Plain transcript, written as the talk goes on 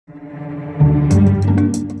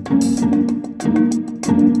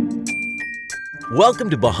Welcome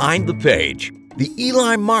to Behind the Page, the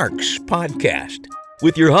Eli Marks podcast,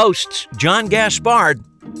 with your hosts, John Gaspard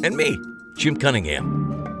and me, Jim Cunningham.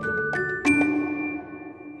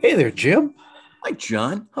 Hey there, Jim. Hi,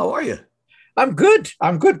 John. How are you? I'm good.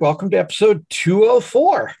 Welcome to episode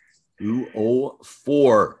 204.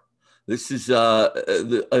 204. This is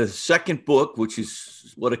a second book, which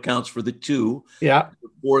is what accounts for the two. Yeah. The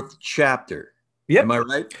fourth chapter. Yep. Am I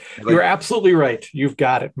right? You're absolutely right. You've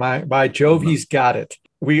got it. By Jove, he's got it.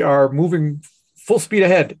 We are moving full speed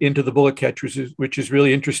ahead into the bullet catch, which is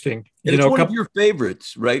really interesting. It's one of your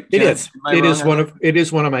favorites, right? It is. It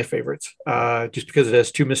is one of my favorites. Just because it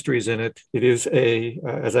has two mysteries in it. It is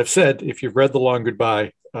as I've said, if you've read The Long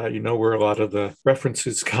Goodbye, you know where a lot of the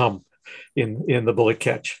references come in the bullet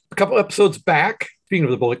catch. A couple episodes back, speaking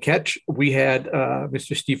of the bullet catch, we had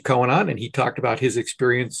Mr. Steve Cohen on, and he talked about his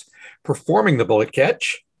experience performing the bullet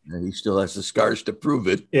catch. And he still has the scars to prove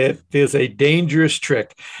it. It is a dangerous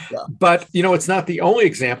trick. Yeah. But, it's not the only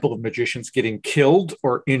example of magicians getting killed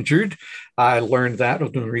or injured. I learned that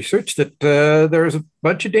doing research that there's a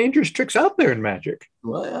bunch of dangerous tricks out there in magic.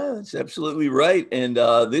 Well, that's absolutely right. And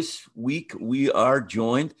this week we are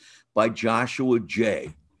joined by Joshua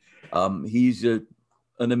Jay. He's an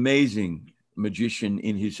amazing magician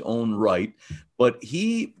in his own right, but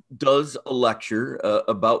he does a lecture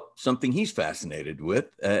about something he's fascinated with,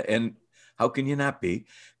 and how can you not be,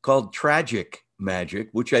 called Tragic Magic,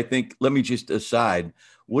 which I think, let me just aside,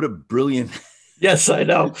 what a brilliant... Yes, I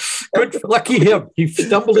know. Good, lucky him. He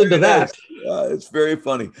stumbled into that. It's very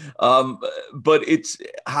funny. But it's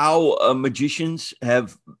how magicians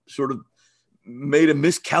have sort of made a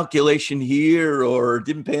miscalculation here or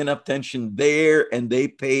didn't pay enough attention there, and they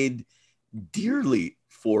paid dearly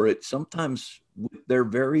for it, sometimes with their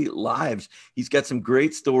very lives. He's got some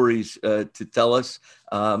great stories to tell us,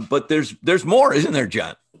 but there's more, isn't there,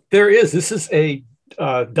 John? There is. This is a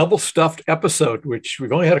double stuffed episode, which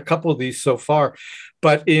we've only had a couple of these so far.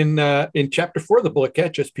 But in chapter 4 of the bullet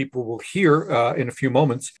catch, as people will hear in a few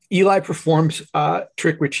moments, Eli performs a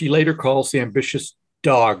trick which he later calls the ambitious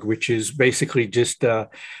dog, which is basically just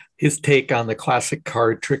his take on the classic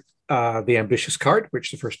card trick, the ambitious card, which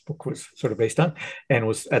the first book was sort of based on, and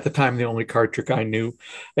was at the time the only card trick I knew.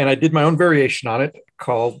 And I did my own variation on it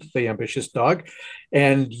called the ambitious dog.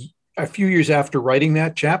 And a few years after writing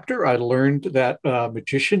that chapter, I learned that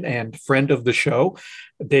magician and friend of the show,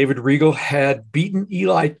 David Regal, had beaten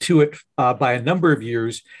Eli to it by a number of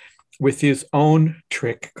years with his own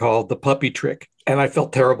trick called the puppy trick. And I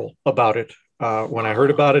felt terrible about it when I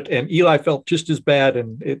heard about it. And Eli felt just as bad,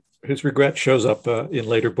 and his regret shows up in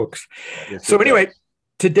later books. Yes, so anyway,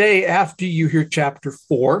 today, after you hear chapter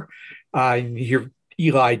 4, you hear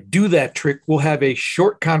Eli do that trick, we'll have a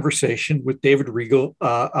short conversation with David Regal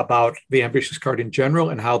about the ambitious card in general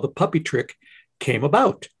and how the puppy trick came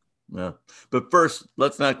about. Yeah. But first,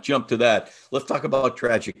 let's not jump to that. Let's talk about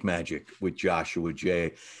Tragic Magic with Joshua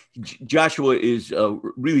Jay. Joshua is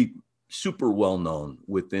really super well known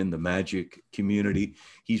within the magic community.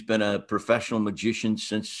 He's been a professional magician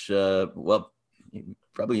since,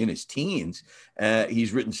 probably in his teens.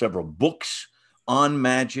 He's written several books on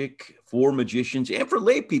magic for magicians and for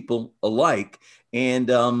lay people alike. And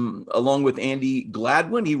along with Andy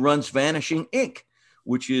Gladwin, he runs Vanishing Ink,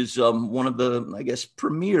 which is one of the, I guess,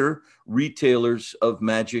 premier retailers of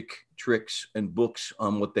magic tricks and books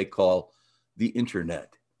on what they call the internet.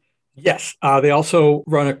 Yes. They also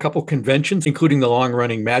run a couple conventions, including the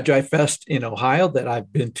long-running Magi Fest in Ohio that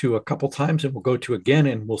I've been to a couple times and will go to again,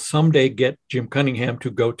 and will someday get Jim Cunningham to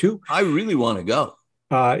go to. I really want to go.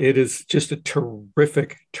 It is just a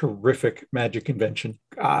terrific magic convention.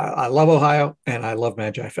 I love Ohio, and I love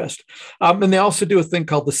Magi Fest. And they also do a thing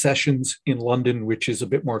called the Sessions in London, which is a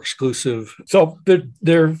bit more exclusive. So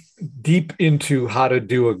they're deep into how to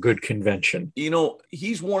do a good convention.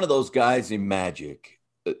 He's one of those guys in magic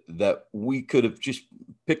that we could have just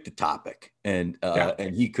picked a topic and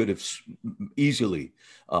he could have easily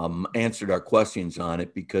answered our questions on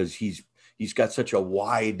it, because he's got such a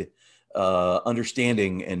wide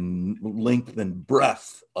understanding and length and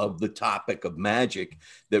breadth of the topic of magic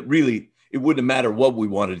that really it wouldn't matter what we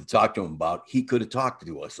wanted to talk to him about. He could have talked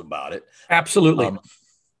to us about it. Absolutely.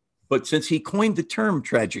 But since he coined the term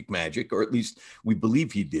tragic magic, or at least we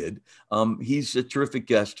believe he did, he's a terrific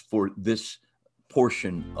guest for this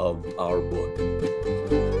portion of our book.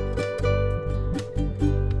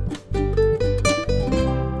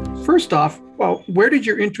 First off, where did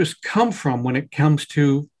your interest come from when it comes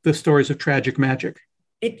to the stories of tragic magic?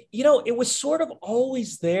 It was sort of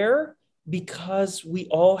always there, because we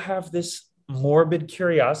all have this morbid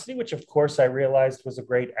curiosity, which of course I realized was a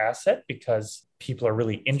great asset because people are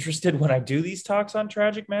really interested when I do these talks on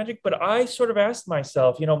tragic magic. But I sort of asked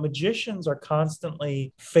myself, magicians are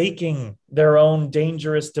constantly faking their own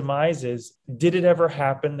dangerous demises. Did it ever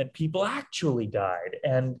happen that people actually died?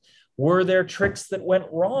 And were there tricks that went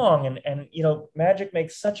wrong? And magic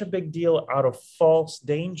makes such a big deal out of false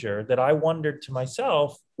danger that I wondered to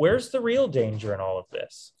myself, where's the real danger in all of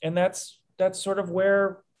this? And that's sort of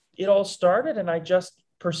where it all started. And I just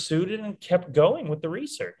pursued it and kept going with the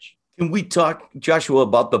research. Can we talk, Joshua,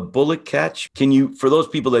 about the bullet catch? Can you, for those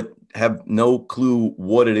people that have no clue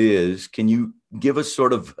what it is, can you give us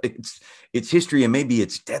sort of its history and maybe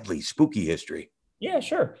its deadly, spooky history? Yeah,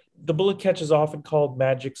 sure. The bullet catch is often called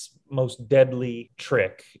magic's most deadly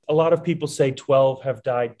trick. A lot of people say 12 have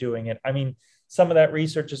died doing it. I mean, some of that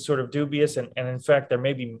research is sort of dubious. And in fact, there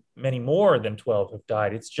may be many more than 12 have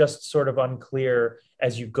died. It's just sort of unclear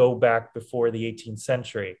as you go back before the 18th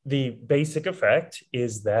century. The basic effect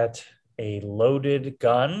is that a loaded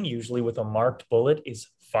gun, usually with a marked bullet, is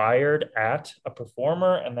fired at a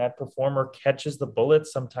performer, and that performer catches the bullet,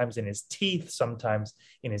 sometimes in his teeth, sometimes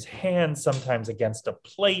in his hands, sometimes against a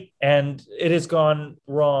plate. And it has gone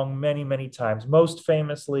wrong many, many times, most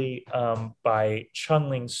famously by Chung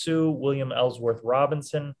Ling Soo, William Ellsworth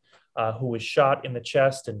Robinson, who was shot in the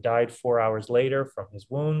chest and died 4 hours later from his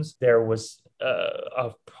wounds. There was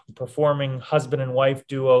a performing husband and wife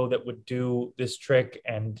duo that would do this trick,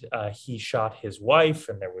 and he shot his wife,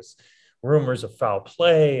 and there was rumors of foul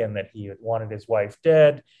play and that he had wanted his wife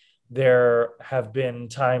dead. There have been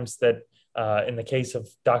times that in the case of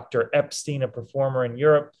Dr. Epstein, a performer in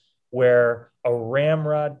Europe, where a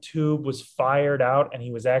ramrod tube was fired out and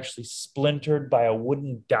he was actually splintered by a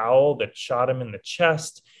wooden dowel that shot him in the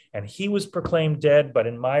chest, and he was proclaimed dead. But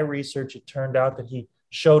in my research, it turned out that he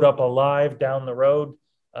showed up alive down the road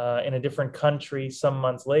in a different country some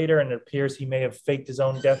months later, and it appears he may have faked his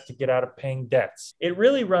own death to get out of paying debts. It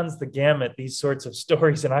really runs the gamut, these sorts of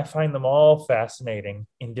stories, and I find them all fascinating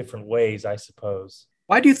in different ways, I suppose.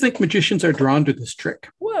 Why do you think magicians are drawn to this trick?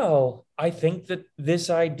 Well, I think that this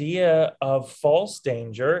idea of false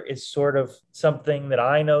danger is sort of something that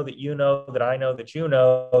I know that you know, that I know that you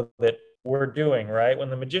know, that we're doing, right? When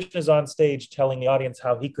the magician is on stage telling the audience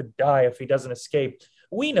how he could die if he doesn't escape,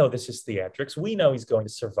 we know this is theatrics. We know he's going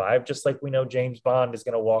to survive, just like we know James Bond is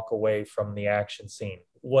going to walk away from the action scene.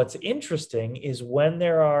 What's interesting is when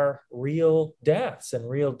there are real deaths and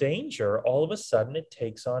real danger, all of a sudden it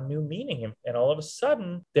takes on new meaning. And all of a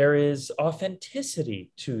sudden there is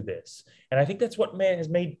authenticity to this. And I think that's what has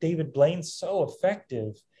made David Blaine so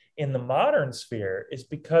effective in the modern sphere, is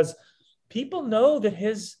because people know that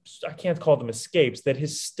I can't call them escapes, that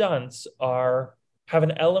his stunts have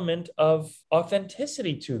an element of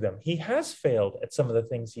authenticity to them. He has failed at some of the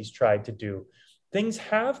things he's tried to do. Things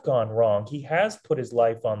have gone wrong. He has put his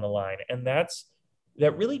life on the line. And that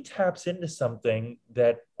really taps into something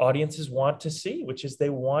that audiences want to see, which is they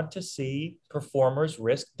want to see performers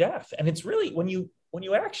risk death. And it's really, when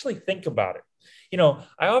you actually think about it,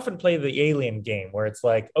 I often play the alien game where it's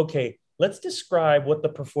like, okay, let's describe what the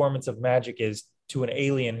performance of magic is to an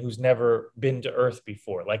alien who's never been to Earth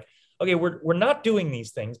before. Like, okay, we're not doing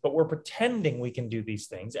these things, but we're pretending we can do these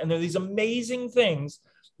things. And they're these amazing things,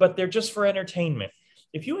 but they're just for entertainment.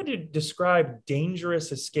 If you had to describe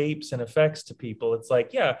dangerous escapes and effects to people, it's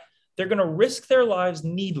like, yeah, they're going to risk their lives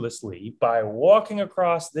needlessly by walking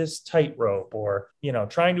across this tightrope or,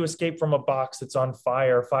 trying to escape from a box that's on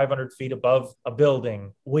fire 500 feet above a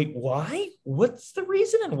building. Wait, why? What's the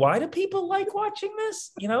reason? And why do people like watching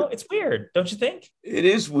this? It's weird, don't you think? It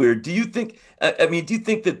is weird. Do you think, do you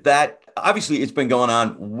think that obviously it's been going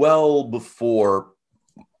on well before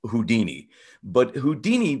Houdini, but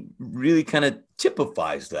Houdini really kind of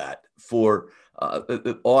typifies that for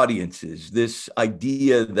audiences, this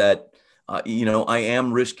idea that, I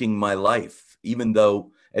am risking my life, even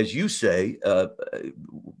though, as you say,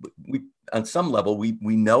 we on some level, we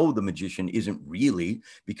know the magician isn't really,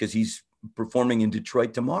 because he's performing in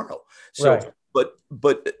Detroit tomorrow. So, right.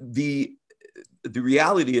 But the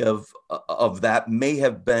reality of that may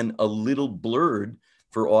have been a little blurred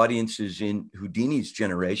for audiences in Houdini's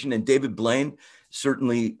generation. And David Blaine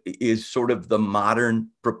certainly is sort of the modern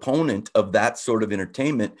proponent of that sort of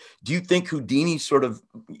entertainment. Do you think Houdini sort of,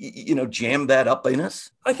 jammed that up in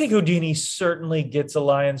us? I think Houdini certainly gets a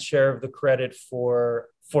lion's share of the credit for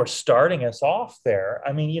for starting us off there.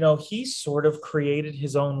 I mean, he sort of created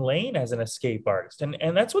his own lane as an escape artist.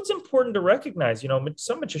 And that's what's important to recognize.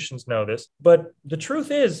 Some magicians know this, but the truth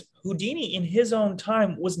is Houdini in his own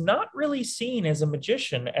time was not really seen as a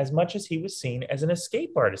magician as much as he was seen as an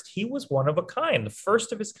escape artist. He was one of a kind, the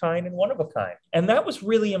first of his kind and one of a kind. And that was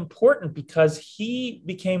really important because he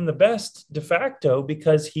became the best de facto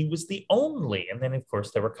because he was the only. And then, of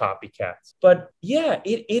course, there were copycats. But yeah,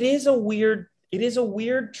 it is a weird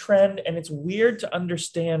trend, and it's weird to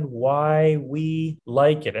understand why we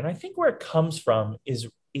like it. And I think where it comes from is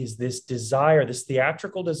this desire, this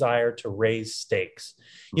theatrical desire to raise stakes.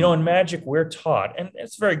 In magic, we're taught, and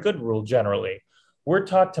it's a very good rule generally, we're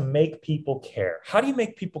taught to make people care. How do you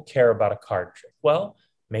make people care about a card trick? Well,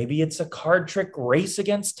 maybe it's a card trick race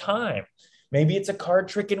against time. Maybe it's a card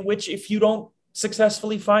trick in which if you don't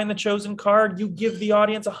successfully find the chosen card, you give the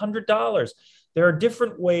audience $100. There are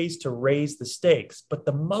different ways to raise the stakes, but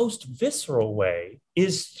the most visceral way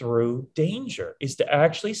is through danger, is to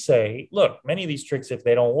actually say, look, many of these tricks, if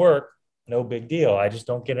they don't work, no big deal. I just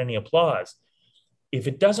don't get any applause. If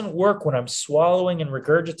it doesn't work when I'm swallowing and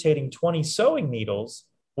regurgitating 20 sewing needles,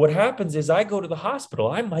 what happens is I go to the hospital.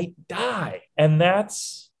 I might die. And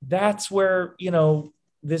that's where,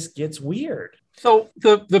 this gets weird. So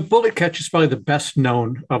the bullet catch is probably the best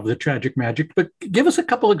known of the tragic magic, but give us a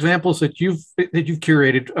couple examples that you've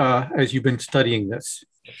curated as you've been studying this.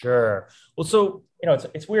 Sure. Well, so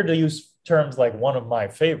it's weird to use terms like one of my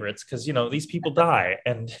favorites because these people die,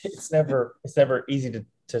 and it's never easy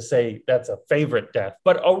to say that's a favorite death.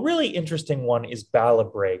 But a really interesting one is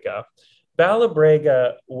Balabrega.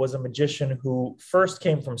 Balabrega was a magician who first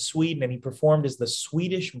came from Sweden, and he performed as the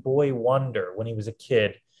Swedish boy wonder when he was a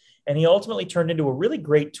kid. And he ultimately turned into a really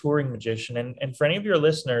great touring magician. And for any of your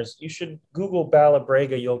listeners, you should Google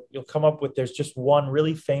Balabrega. You'll come up with, there's just one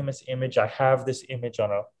really famous image. I have this image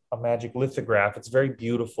on a magic lithograph. It's very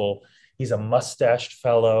beautiful. He's a mustached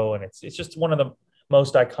fellow, and it's just one of the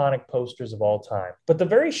most iconic posters of all time. But the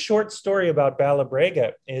very short story about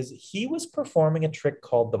Balabrega is he was performing a trick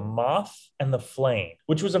called the Moth and the Flame,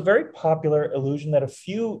 which was a very popular illusion that a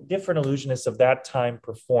few different illusionists of that time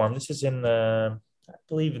performed. This is in the, I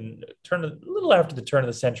believe, a little after the turn of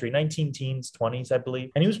the century, 19-teens, 20s, I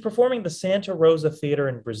believe. And he was performing the Santa Rosa Theater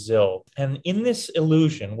in Brazil. And in this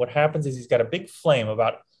illusion, what happens is he's got a big flame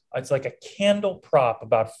it's like a candle prop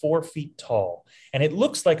about 4 feet tall. And it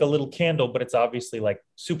looks like a little candle, but it's obviously like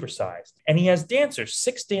supersized. And he has dancers,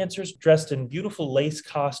 6 dancers dressed in beautiful lace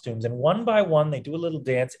costumes. And one by one, they do a little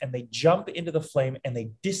dance and they jump into the flame and they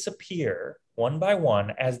disappear one by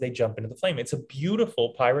one as they jump into the flame. It's a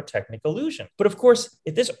beautiful pyrotechnic illusion. But of course,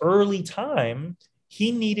 at this early time,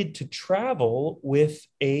 he needed to travel with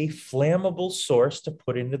a flammable source to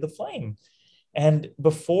put into the flame. And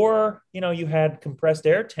before, you had compressed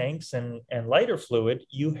air tanks and lighter fluid,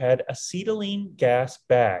 you had acetylene gas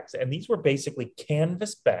bags. And these were basically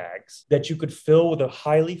canvas bags that you could fill with a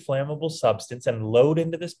highly flammable substance and load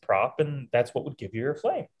into this prop. And that's what would give you your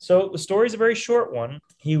flame. So the story is a very short one.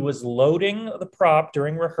 He was loading the prop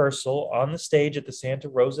during rehearsal on the stage at the Santa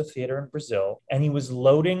Rosa Theater in Brazil. And he was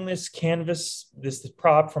loading this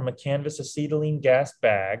prop from a canvas acetylene gas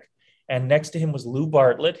bag. And next to him was Lou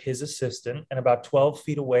Bartlett, his assistant, and about 12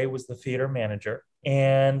 feet away was the theater manager.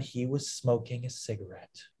 And he was smoking a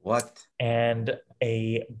cigarette. What? And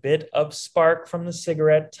a bit of spark from the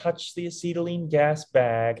cigarette touched the acetylene gas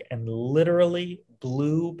bag and literally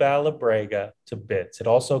blew Balabrega to bits. It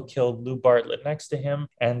also killed Lou Bartlett next to him.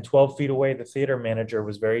 And 12 feet away, the theater manager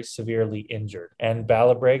was very severely injured. And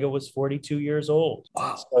Balabrega was 42 years old.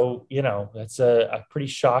 Wow. So, that's a pretty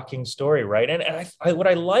shocking story, right? And what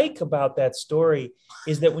I like about that story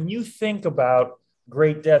is that when you think about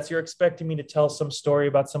great deaths, you're expecting me to tell some story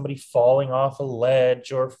about somebody falling off a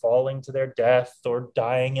ledge or falling to their death or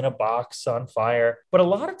dying in a box on fire. But a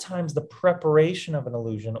lot of times the preparation of an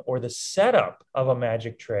illusion or the setup of a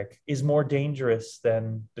magic trick is more dangerous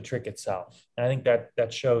than the trick itself. And I think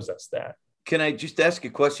that shows us that. Can I just ask a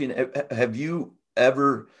question? Have you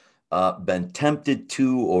ever been tempted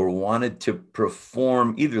to or wanted to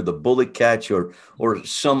perform either the bullet catch or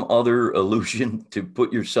some other illusion to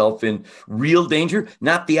put yourself in real danger,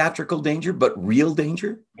 not theatrical danger, but real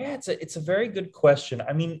danger? Yeah, it's a very good question.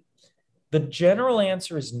 I mean, the general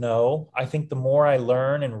answer is no. I think the more I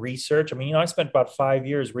learn and research, I spent about 5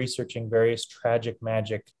 years researching various tragic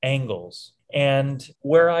magic angles. And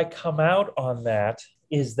where I come out on that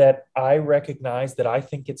is that I recognize that I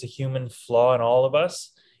think it's a human flaw in all of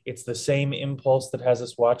us. It's the same impulse that has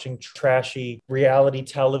us watching trashy reality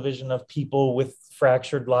television of people with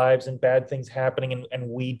fractured lives and bad things happening, and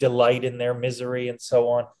we delight in their misery and so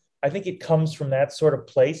on. I think it comes from that sort of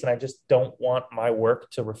place, and I just don't want my work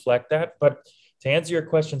to reflect that. But to answer your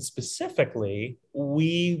question specifically,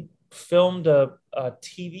 we filmed a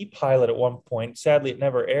TV pilot at one point. Sadly, it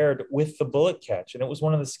never aired, with the bullet catch. And it was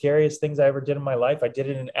one of the scariest things I ever did in my life. I did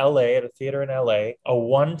it in LA, at a theater in LA, a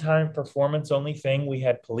one-time performance only thing. We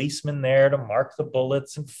had policemen there to mark the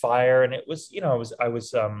bullets and fire. And it was, I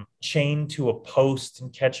was chained to a post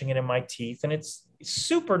and catching it in my teeth. And it's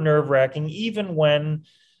super nerve-wracking, even when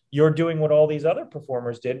you're doing what all these other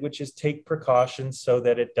performers did, which is take precautions so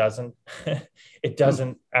that it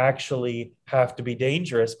doesn't actually have to be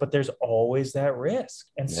dangerous, but there's always that risk.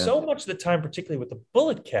 And so much of the time, particularly with the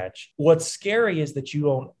bullet catch, what's scary is that you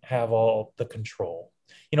don't have all the control.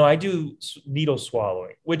 I do needle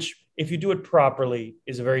swallowing, which, if you do it properly,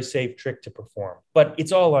 is a very safe trick to perform, but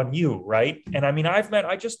it's all on you, right? And I mean,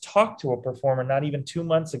 I just talked to a performer not even 2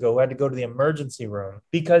 months ago who had to go to the emergency room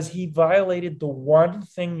because he violated the one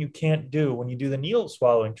thing you can't do when you do the needle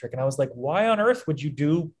swallowing trick. And I was like, why on earth would you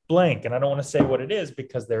do blank? And I don't want to say what it is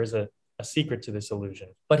because there is a secret to this illusion.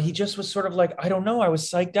 But he just was sort of like, I don't know. I was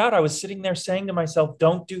psyched out. I was sitting there saying to myself,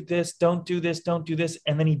 don't do this, don't do this, don't do this.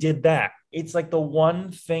 And then he did that. It's like the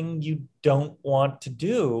one thing you don't want to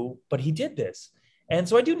do, but he did this. And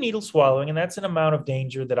so I do needle swallowing, and that's an amount of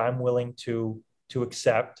danger that I'm willing to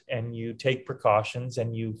accept. And you take precautions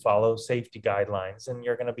and you follow safety guidelines, and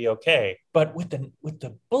you're going to be okay. But with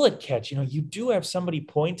the bullet catch, you do have somebody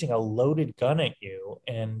pointing a loaded gun at you,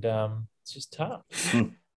 and it's just tough.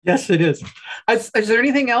 Yes, it is. Is there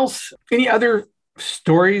anything else, any other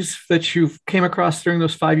stories that you've came across during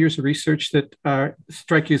those 5 years of research that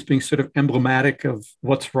strike you as being sort of emblematic of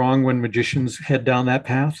what's wrong when magicians head down that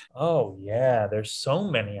path? Oh, yeah, there's so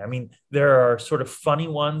many. I mean, there are sort of funny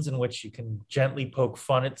ones in which you can gently poke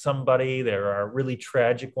fun at somebody. There are really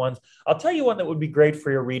tragic ones. I'll tell you one that would be great for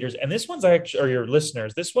your readers. And this one's actually, or your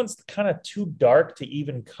listeners, this one's kind of too dark to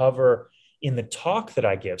even cover in the talk that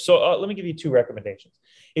I give. So let me give you 2 recommendations.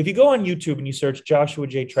 If you go on YouTube and you search Joshua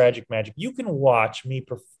J. Tragic Magic, you can watch me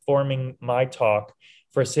performing my talk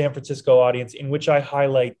for a San Francisco audience, in which I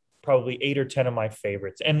highlight probably 8 or 10 of my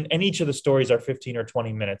favorites. And each of the stories are 15 or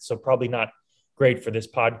 20 minutes, so probably not great for this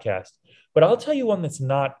podcast. But I'll tell you one that's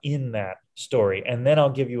not in that story, and then I'll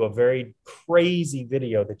give you a very crazy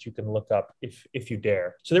video that you can look up if you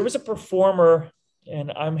dare. So there was a performer,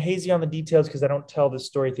 and I'm hazy on the details because I don't tell this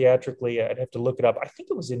story theatrically. I'd have to look it up. I think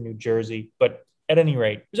it was in New Jersey, but at any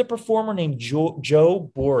rate, there's a performer named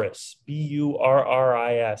Joe Boris,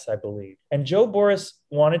 Burris, I believe. And Joe Boris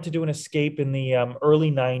wanted to do an escape in the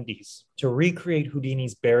early 90s to recreate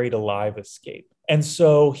Houdini's buried alive escape. And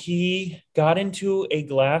so he got into a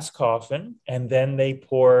glass coffin, and then they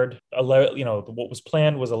poured what was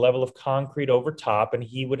planned was a level of concrete over top, and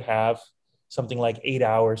he would have something like 8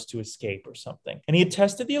 hours to escape or something. And he had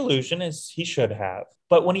tested the illusion, as he should have.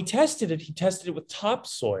 But when he tested it with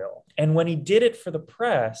topsoil. And when he did it for the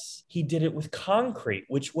press, he did it with concrete,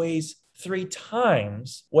 which weighs 3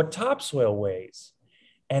 times what topsoil weighs.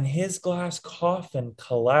 And his glass coffin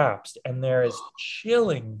collapsed. And there is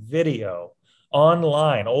chilling video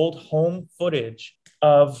online, old home footage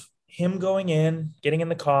of him going in, getting in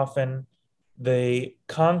the coffin, the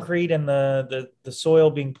concrete and the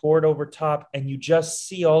soil being poured over top, and you just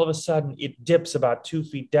see all of a sudden it dips about 2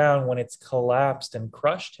 feet down when it's collapsed and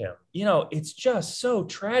crushed him. It's just so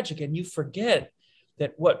tragic, and you forget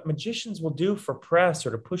that what magicians will do for press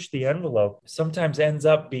or to push the envelope sometimes ends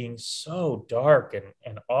up being so dark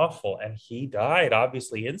and awful. And he died,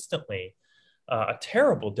 obviously, instantly, a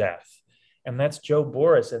terrible death. And that's Joe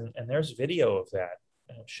Boris, and there's video of that,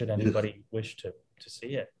 should anybody wish to see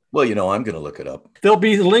it. Well, I'm going to look it up. There'll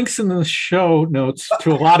be links in the show notes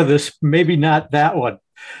to a lot of this, maybe not that one.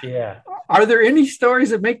 Yeah. Are there any stories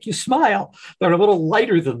that make you smile that are a little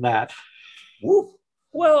lighter than that? Woo.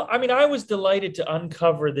 Well, I mean, I was delighted to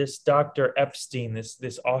uncover this Dr. Epstein,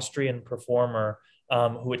 this Austrian performer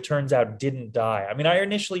who it turns out didn't die. I mean, I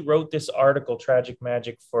initially wrote this article, Tragic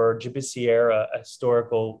Magic, for Gibiciera, a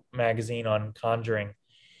historical magazine on conjuring.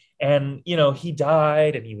 And, he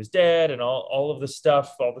died and he was dead and all of this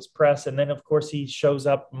stuff, all this press. And then, of course, he shows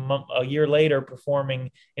up a year later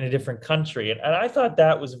performing in a different country. And I thought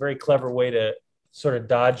that was a very clever way to sort of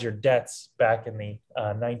dodge your debts back in the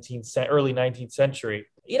early 19th century.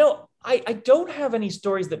 I don't have any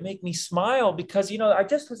stories that make me smile because, I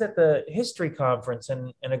just was at the history conference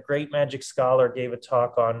and a great magic scholar gave a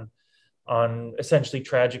talk on essentially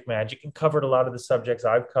tragic magic and covered a lot of the subjects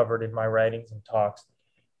I've covered in my writings and talks.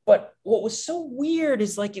 But what was so weird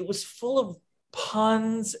is it was full of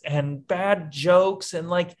puns and bad jokes. And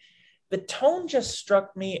the tone just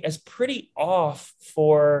struck me as pretty off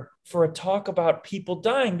for a talk about people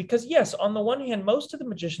dying. Because yes, on the one hand, most of the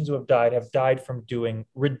magicians who have died from doing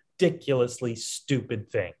ridiculously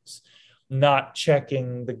stupid things, not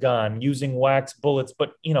checking the gun, using wax bullets,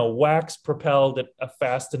 but wax propelled at a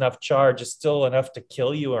fast enough charge is still enough to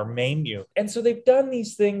kill you or maim you. And so they've done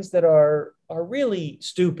these things that are really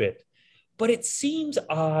stupid. But it seems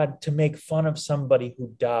odd to make fun of somebody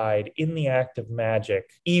who died in the act of magic,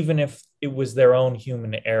 even if it was their own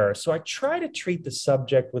human error. So I try to treat the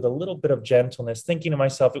subject with a little bit of gentleness, thinking to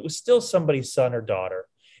myself, it was still somebody's son or daughter.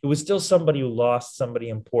 It was still somebody who lost somebody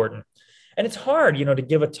important. And it's hard, to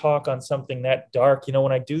give a talk on something that dark.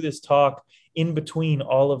 When I do this talk, in between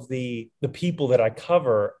all of the people that I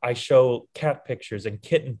cover, I show cat pictures and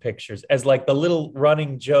kitten pictures as like the little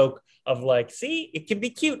running joke of like, see, it can be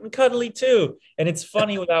cute and cuddly too. And it's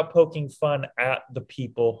funny without poking fun at the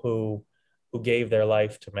people who gave their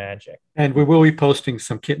life to magic. And we will be posting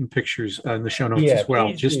some kitten pictures in the show notes as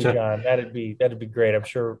well. Just do, John. That'd be great. I'm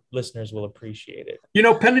sure listeners will appreciate it.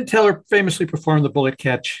 Penn and Teller famously performed the bullet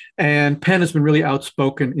catch, and Penn has been really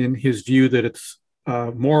outspoken in his view that it's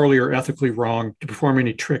morally or ethically wrong to perform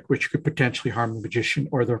any trick which could potentially harm the magician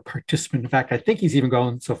or the participant. In fact, I think he's even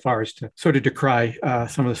going so far as to sort of decry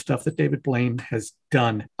some of the stuff that David Blaine has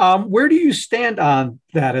done. Where do you stand on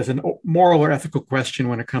that as a moral or ethical question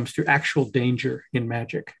when it comes to actual danger in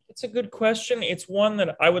magic? It's a good question. It's one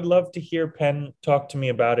that I would love to hear Penn talk to me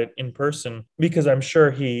about it in person, because I'm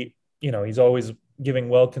sure he's always giving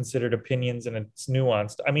well-considered opinions and it's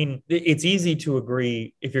nuanced. I mean, it's easy to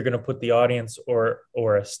agree if you're going to put the audience or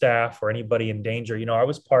a staff or anybody in danger. I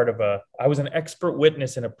was an expert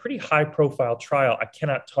witness in a pretty high-profile trial. I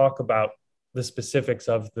cannot talk about the specifics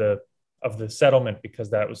of the settlement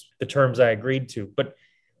because that was the terms I agreed to. But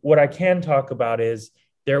what I can talk about is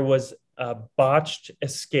there was a botched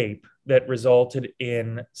escape that resulted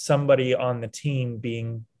in somebody on the team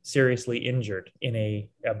being seriously injured in a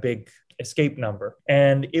big escape number.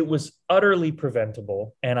 And it was utterly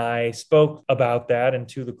preventable. And I spoke about that and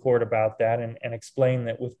to the court about that and explained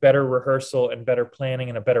that with better rehearsal and better planning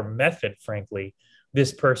and a better method, frankly,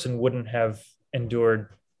 this person wouldn't have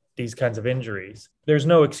endured these kinds of injuries. There's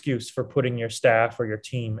no excuse for putting your staff or your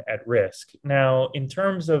team at risk. Now, in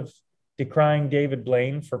terms of decrying David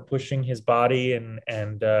Blaine for pushing his body and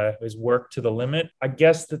his work to the limit, I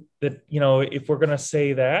guess that if we're going to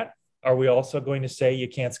say that, are we also going to say you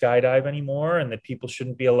can't skydive anymore and that people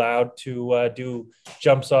shouldn't be allowed to do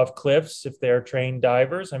jumps off cliffs if they're trained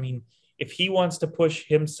divers? I mean, if he wants to push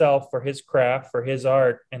himself for his craft, for his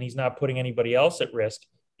art, and he's not putting anybody else at risk,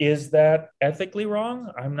 is that ethically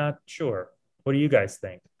wrong? I'm not sure. What do you guys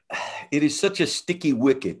think? It is such a sticky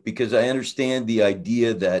wicket because I understand the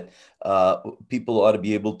idea that people ought to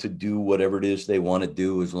be able to do whatever it is they want to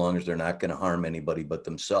do as long as they're not going to harm anybody but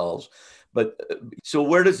themselves. But so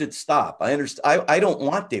where does it stop? I understand. I don't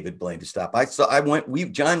want David Blaine to stop.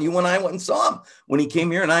 John, you and I went and saw him when he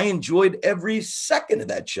came here, and I enjoyed every second of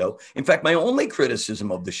that show. In fact, my only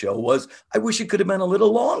criticism of the show was I wish it could have been a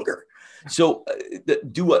little longer. So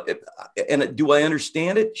do I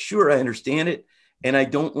understand it? Sure, I understand it. And I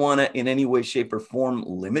don't want to in any way, shape, or form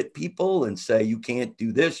limit people and say, you can't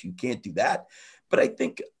do this, you can't do that. But I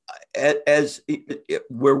think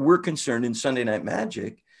where we're concerned in Sunday Night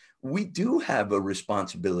Magic, we do have a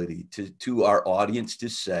responsibility to our audience to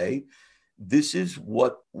say, this is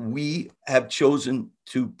what we have chosen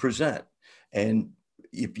to present. And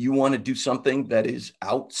if you want to do something that is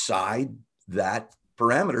outside that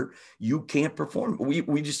parameter, you can't perform.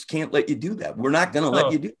 We just can't let you do that. We're not going to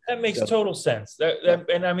let you do that. That makes total sense.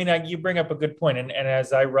 And I mean, you bring up a good point. And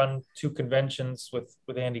as I run 2 conventions with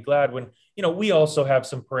Andy Gladwin, we also have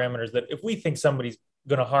some parameters that if we think somebody's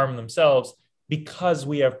going to harm themselves because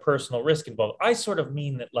we have personal risk involved, I sort of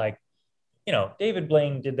mean that, like, David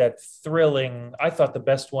Blaine did that thrilling, I thought the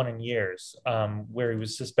best one in years, where he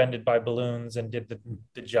was suspended by balloons and did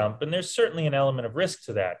the jump. And there's certainly an element of risk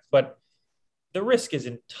to that, but the risk is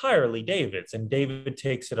entirely David's, and David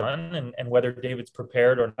takes it on. And whether David's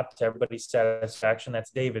prepared or not to everybody's satisfaction,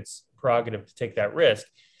 that's David's prerogative to take that risk.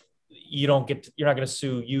 You're not going to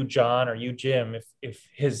sue you, John, or you, Jim, if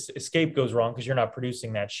his escape goes wrong because you're not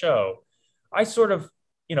producing that show. I sort of,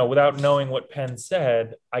 without knowing what Penn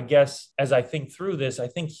said, I guess as I think through this, I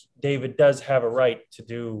think David does have a right to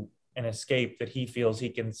do an escape that he feels he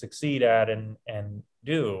can succeed at and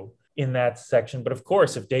do in that section. But of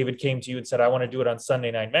course, if David came to you and said, I want to do it on Sunday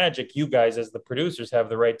Night Magic, you guys as the producers have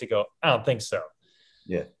the right to go, I don't think so.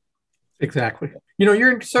 Yeah. Exactly.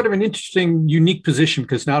 You're in sort of an interesting, unique position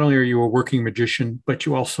because not only are you a working magician, but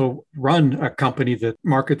you also run a company that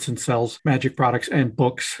markets and sells magic products and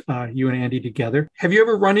books, you and Andy together. Have you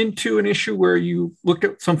ever run into an issue where you looked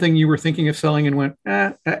at something you were thinking of selling and went,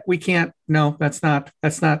 we can't, no, that's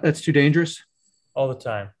too dangerous? All the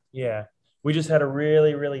time. Yeah. We just had a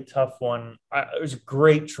really, really tough one. It was a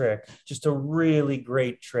great trick, just a really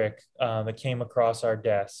great trick that came across our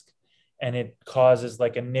desk. And it causes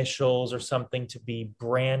like initials or something to be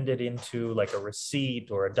branded into like a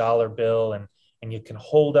receipt or a dollar bill. And you can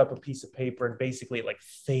hold up a piece of paper and basically it like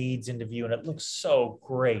fades into view and it looks so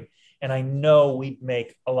great. And I know we'd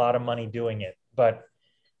make a lot of money doing it, but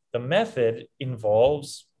the method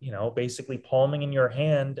involves, basically palming in your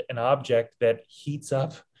hand an object that heats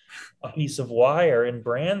up a piece of wire and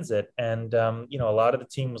brands it. And, a lot of the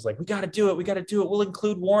team was like, we got to do it. We got to do it. We'll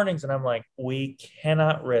include warnings. And I'm like, we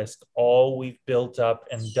cannot risk all we've built up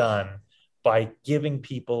and done by giving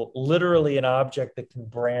people literally an object that can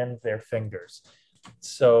brand their fingers.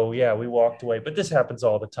 So yeah, we walked away, but this happens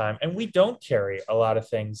all the time. And we don't carry a lot of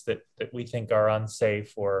things that we think are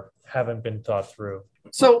unsafe or haven't been thought through.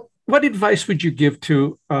 So what advice would you give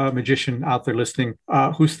to a magician out there listening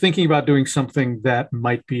who's thinking about doing something that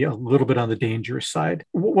might be a little bit on the dangerous side?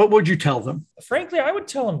 What would you tell them? Frankly, I would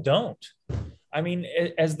tell them don't. I mean,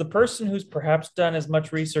 as the person who's perhaps done as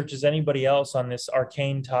much research as anybody else on this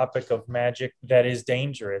arcane topic of magic that is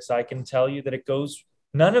dangerous, I can tell you that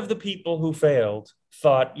none of the people who failed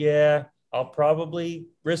thought, yeah, I'll probably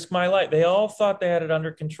risk my life. They all thought they had it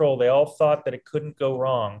under control. They all thought that it couldn't go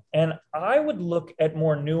wrong. And I would look at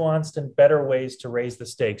more nuanced and better ways to raise the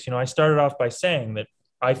stakes. I started off by saying that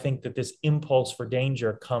I think that this impulse for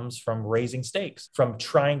danger comes from raising stakes, from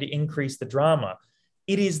trying to increase the drama.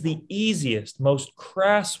 It is the easiest, most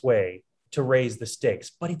crass way to raise the stakes,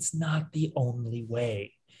 but it's not the only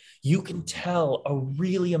way. You can tell a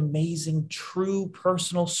really amazing, true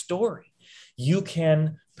personal story. You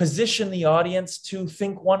can position the audience to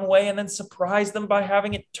think one way and then surprise them by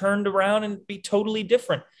having it turned around and be totally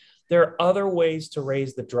different. There are other ways to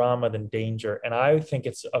raise the drama than danger. And I think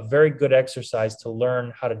it's a very good exercise to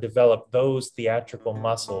learn how to develop those theatrical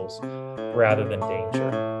muscles rather than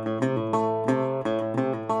danger.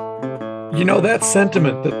 That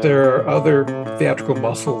sentiment that there are other theatrical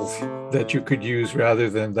muscles that you could use rather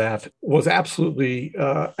than that was absolutely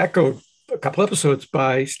echoed a couple episodes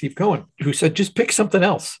by Steve Cohen, who said, just pick something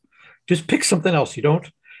else. Just pick something else.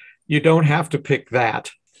 You don't have to pick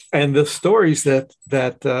that. And the stories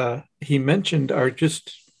that he mentioned are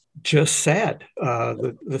just sad.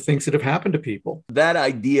 The things that have happened to people. That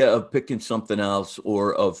idea of picking something else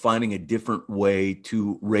or of finding a different way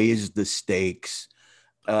to raise the stakes,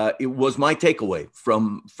 it was my takeaway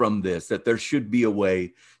from this, that there should be a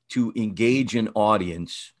way to engage an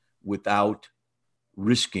audience without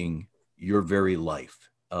risking your very life,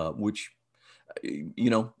 which,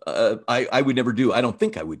 I would never do. I don't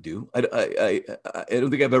think I would do. I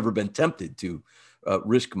don't think I've ever been tempted to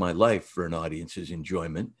risk my life for an audience's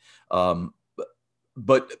enjoyment.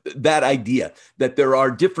 But that idea that there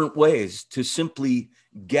are different ways to simply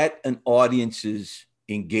get an audience's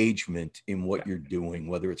engagement in what you're doing,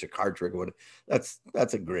 whether it's a card trick or whatever,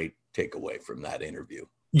 that's a great takeaway from that interview.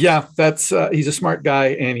 Yeah, that's he's a smart guy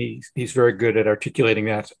and he's very good at articulating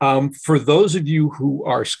that. For those of you who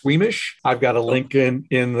are squeamish, I've got a link in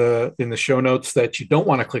the show notes that you don't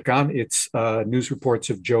want to click on. It's news reports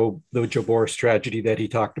of the Joe Boris tragedy that he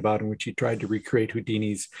talked about, in which he tried to recreate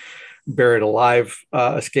Houdini's buried alive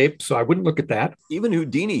escape. So I wouldn't look at that. Even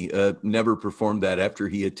Houdini never performed that after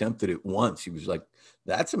he attempted it once. He was like,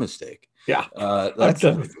 "That's a mistake." Yeah, that's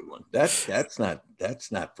a good one. That's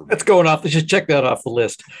not for me. That's going off. Let's just check that off the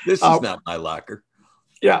list. This is not my locker.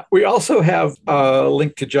 Yeah, we also have a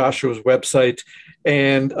link to Joshua's website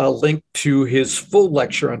and a link to his full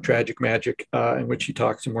lecture on tragic magic, in which he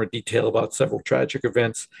talks in more detail about several tragic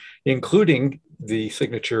events, including the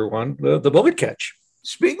signature one, the bullet catch.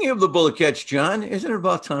 Speaking of the bullet catch, John, isn't it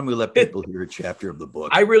about time we let people hear a chapter of the book?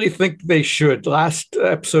 I really think they should. Last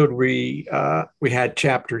episode, we had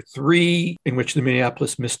chapter 3, in which the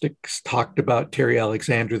Minneapolis Mystics talked about Terry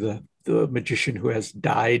Alexander, the magician who has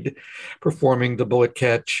died performing the bullet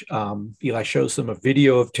catch. Eli shows them a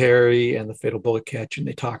video of Terry and the fatal bullet catch, and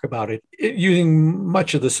they talk about it using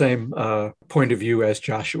much of the same point of view as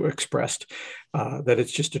Joshua expressed, that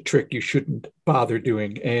it's just a trick you shouldn't bother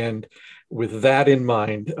doing. And with that in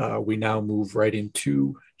mind, we now move right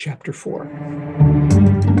into chapter 4.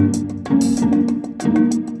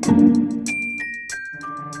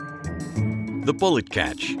 The Bullet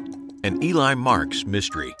Catch, an Eli Marks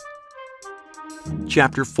mystery.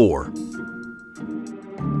 Chapter 4.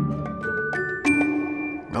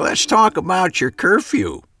 Let's talk about your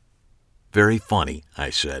curfew. Very funny,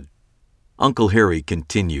 I said. Uncle Harry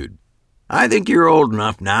continued. I think you're old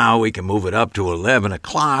enough now we can move it up to 11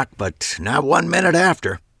 o'clock, but not 1 minute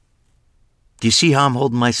after. Do you see how I'm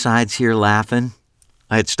holding my sides here laughing?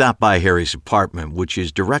 I had stopped by Harry's apartment, which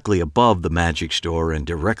is directly above the magic store and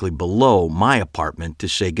directly below my apartment, to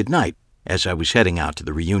say goodnight as I was heading out to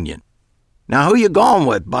the reunion. Now who you going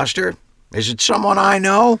with, Buster? Is it someone I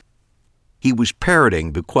know? He was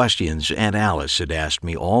parroting the questions Aunt Alice had asked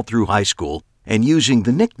me all through high school and using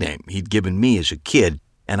the nickname he'd given me as a kid,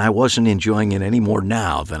 and I wasn't enjoying it any more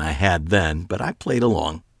now than I had then, but I played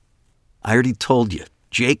along. I already told you,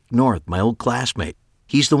 Jake North, my old classmate.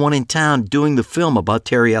 He's the one in town doing the film about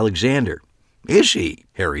Terry Alexander. Is he?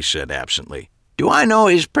 Harry said absently. Do I know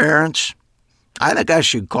his parents? I think I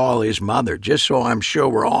should call his mother, just so I'm sure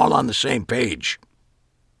we're all on the same page.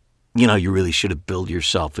 You know, you really should have billed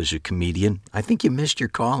yourself as a comedian. I think you missed your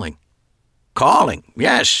calling. Calling?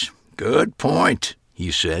 Yes. Good point, he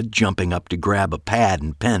said, jumping up to grab a pad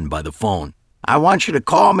and pen by the phone. I want you to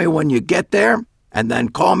call me when you get there, and then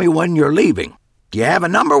call me when you're leaving. Do you have a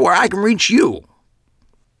number where I can reach you?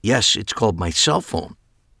 Yes, it's called my cell phone.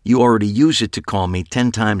 You already use it to call me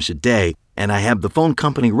 10 times a day, and I have the phone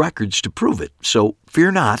company records to prove it. So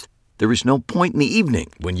fear not, there is no point in the evening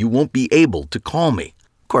when you won't be able to call me.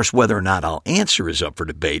 Of course, whether or not I'll answer is up for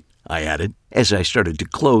debate, I added, as I started to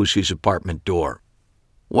close his apartment door.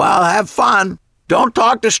 Well, have fun. Don't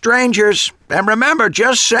talk to strangers. And remember,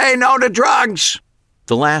 just say no to drugs.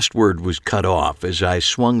 The last word was cut off as I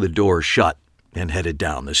swung the door shut and headed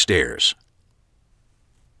down the stairs.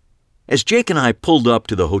 As Jake and I pulled up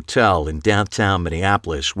to the hotel in downtown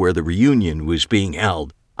Minneapolis where the reunion was being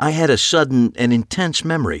held, I had a sudden and intense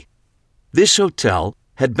memory. This hotel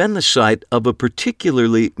had been the site of a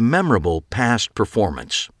particularly memorable past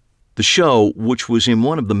performance. The show, which was in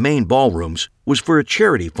one of the main ballrooms, was for a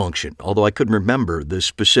charity function, although I couldn't remember the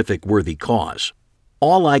specific worthy cause.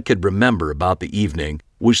 All I could remember about the evening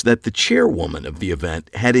was that the chairwoman of the event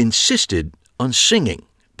had insisted on singing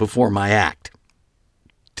before my act.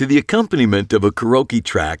 To the accompaniment of a karaoke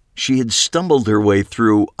track, she had stumbled her way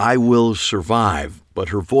through I Will Survive, but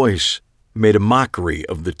her voice made a mockery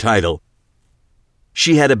of the title.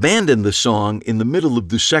 She had abandoned the song in the middle of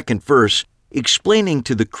the second verse, explaining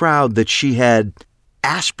to the crowd that she had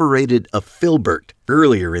aspirated a filbert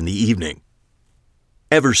earlier in the evening.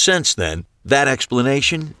 Ever since then, that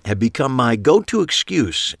explanation had become my go-to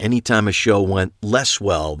excuse anytime a show went less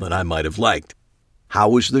well than I might have liked. How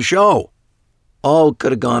was the show? Oh,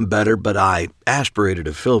 could have gone better, but I aspirated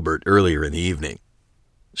a filbert earlier in the evening.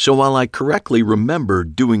 So while I correctly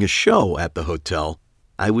remembered doing a show at the hotel,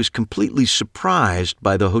 I was completely surprised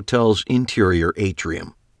by the hotel's interior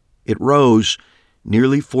atrium. It rose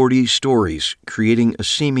nearly 40 stories, creating a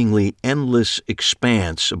seemingly endless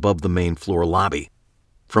expanse above the main floor lobby.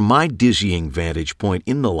 From my dizzying vantage point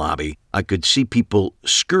in the lobby, I could see people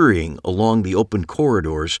scurrying along the open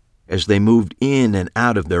corridors as they moved in and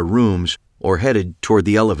out of their rooms or headed toward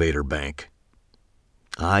the elevator bank.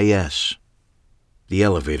 Ah, yes, the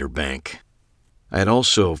elevator bank. I had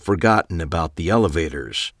also forgotten about the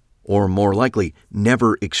elevators, or more likely,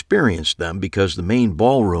 never experienced them because the main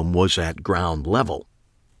ballroom was at ground level.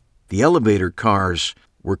 The elevator cars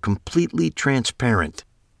were completely transparent,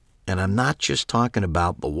 and I'm not just talking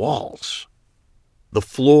about the walls. The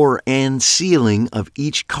floor and ceiling of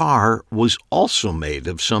each car was also made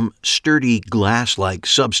of some sturdy glass-like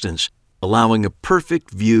substance, allowing a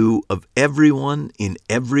perfect view of everyone in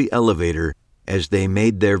every elevator as they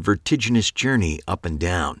made their vertiginous journey up and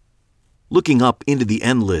down. Looking up into the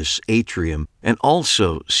endless atrium and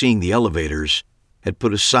also seeing the elevators had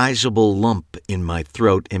put a sizable lump in my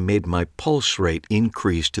throat and made my pulse rate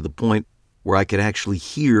increase to the point where I could actually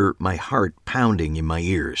hear my heart pounding in my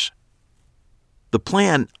ears. The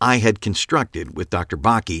plan I had constructed with Dr.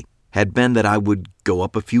 Bakke had been that I would go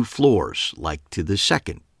up a few floors, like to the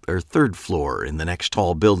second or third floor in the next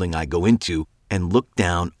tall building I go into, and look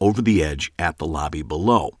down over the edge at the lobby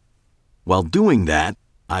below. While doing that,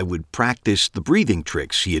 I would practice the breathing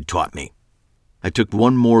tricks he had taught me. I took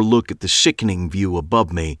one more look at the sickening view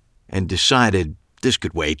above me and decided this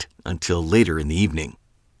could wait until later in the evening.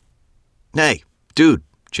 "Hey, dude,"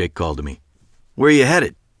 Jake called to me. "Where are you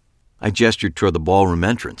headed?" I gestured toward the ballroom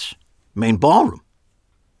entrance. "Main ballroom."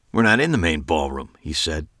 "We're not in the main ballroom," he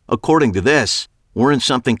said. "According to this, we're in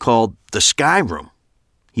something called the Sky Room."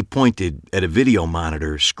 He pointed at a video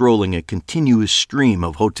monitor scrolling a continuous stream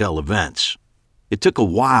of hotel events. It took a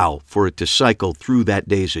while for it to cycle through that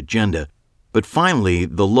day's agenda, but finally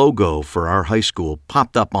the logo for our high school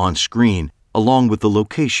popped up on screen along with the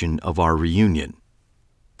location of our reunion.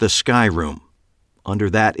 the sky room. Under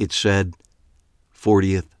that it said,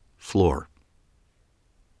 40th floor.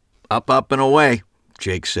 Up, up, and away,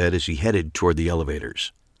 Jake said as he headed toward the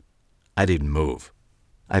elevators. I didn't move.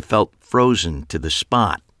 I felt frozen to the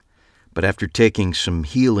spot, but after taking some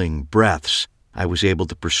healing breaths, I was able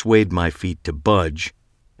to persuade my feet to budge,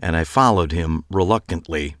 and I followed him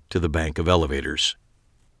reluctantly to the bank of elevators.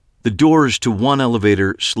 The doors to one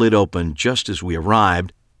elevator slid open just as we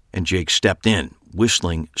arrived, and Jake stepped in,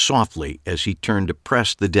 whistling softly as he turned to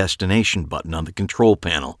press the destination button on the control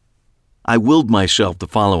panel. I willed myself to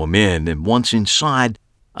follow him in, and once inside,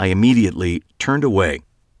 I immediately turned away,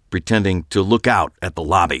 pretending to look out at the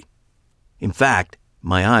lobby. In fact,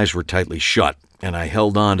 my eyes were tightly shut, and I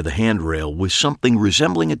held on to the handrail with something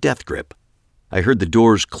resembling a death grip. I heard the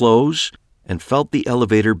doors close and felt the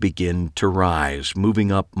elevator begin to rise,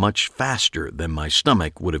 moving up much faster than my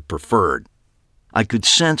stomach would have preferred. I could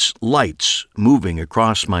sense lights moving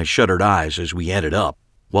across my shuttered eyes as we headed up,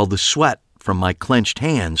 while the sweat from my clenched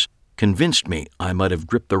hands convinced me I might have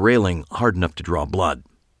gripped the railing hard enough to draw blood.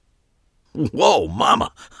 "Whoa,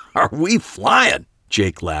 Mama, are we flying?"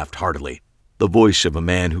 Jake laughed heartily, the voice of a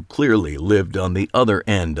man who clearly lived on the other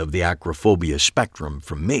end of the acrophobia spectrum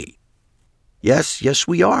from me. Yes,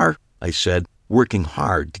 we are," I said, working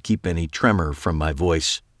hard to keep any tremor from my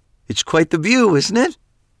voice. "It's quite the view, isn't it?"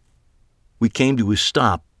 We came to a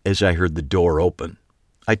stop as I heard the door open.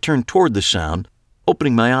 I turned toward the sound,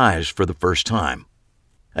 opening my eyes for the first time.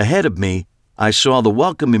 Ahead of me, I saw the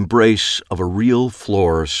welcome embrace of a real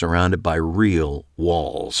floor surrounded by real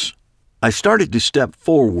walls. I started to step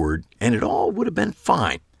forward, and it all would have been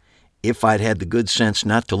fine if I'd had the good sense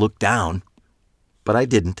not to look down. But I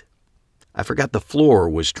didn't. I forgot the floor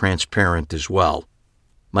was transparent as well.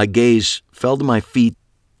 My gaze fell to my feet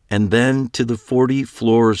and then to the 40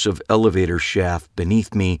 floors of elevator shaft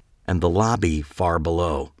beneath me and the lobby far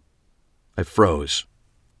below. I froze,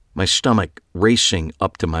 my stomach racing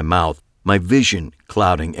up to my mouth, my vision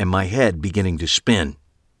clouding, and my head beginning to spin.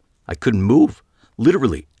 I couldn't move,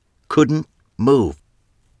 literally couldn't move.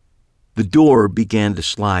 The door began to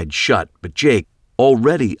slide shut, but Jake,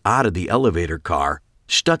 already out of the elevator car,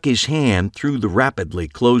 stuck his hand through the rapidly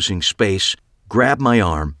closing space, grabbed my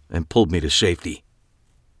arm, and pulled me to safety.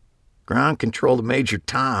 "Ground control to Major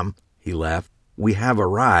Tom," he laughed. "We have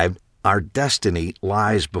arrived. Our destiny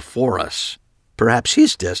lies before us." Perhaps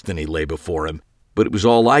his destiny lay before him, but it was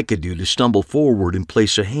all I could do to stumble forward and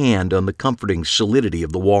place a hand on the comforting solidity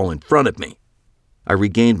of the wall in front of me. I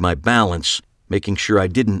regained my balance, making sure I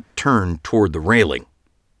didn't turn toward the railing.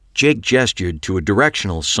 Jake gestured to a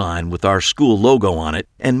directional sign with our school logo on it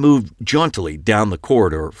and moved jauntily down the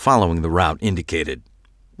corridor, following the route indicated.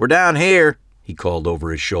 "We're down here," he called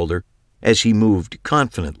over his shoulder as he moved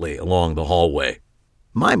confidently along the hallway.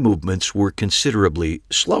 My movements were considerably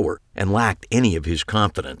slower and lacked any of his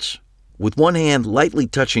confidence. With one hand lightly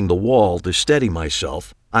touching the wall to steady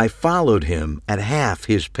myself, I followed him at half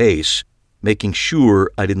his pace, making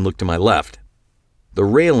sure I didn't look to my left. The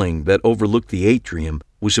railing that overlooked the atrium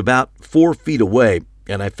was about 4 feet away,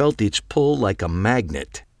 and I felt its pull like a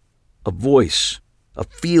magnet. A voice, a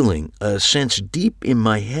feeling, a sense deep in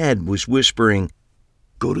my head was whispering,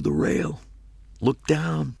 "Go to the rail, look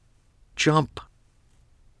down, jump."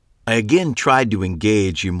 I again tried to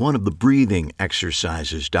engage in one of the breathing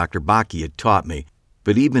exercises Dr. Bakke had taught me,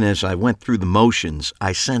 but even as I went through the motions,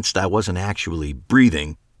 I sensed I wasn't actually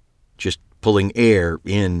breathing, just pulling air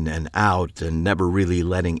in and out and never really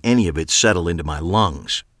letting any of it settle into my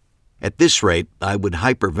lungs. At this rate, I would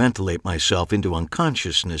hyperventilate myself into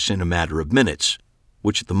unconsciousness in a matter of minutes,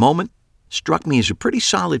 which at the moment struck me as a pretty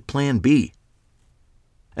solid plan B.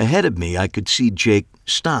 Ahead of me, I could see Jake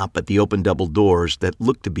stop at the open double doors that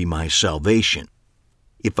looked to be my salvation.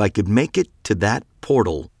 If I could make it to that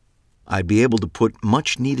portal, I'd be able to put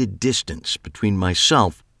much-needed distance between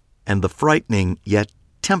myself and the frightening yet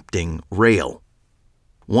tempting rail.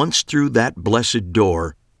 Once through that blessed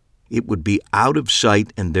door, it would be out of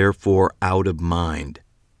sight and therefore out of mind.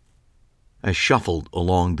 I shuffled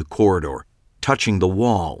along the corridor, touching the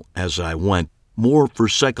wall as I went, more for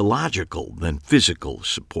psychological than physical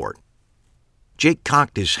support. Jake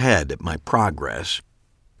cocked his head at my progress,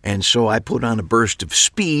 and so I put on a burst of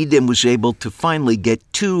speed and was able to finally get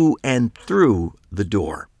to and through the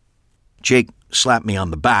door. Jake slapped me on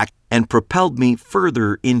the back and propelled me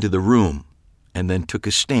further into the room, and then took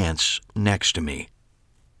a stance next to me.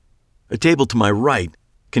 A table to my right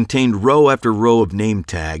contained row after row of name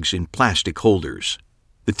tags in plastic holders.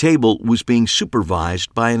 The table was being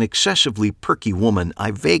supervised by an excessively perky woman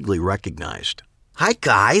I vaguely recognized. "Hi,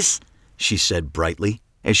 guys," she said brightly.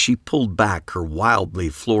 as she pulled back her wildly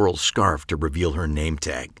floral scarf to reveal her name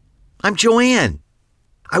tag. I'm Joanne.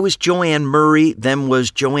 I was Joanne Murray, then was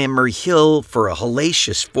Joanne Murray Hill for a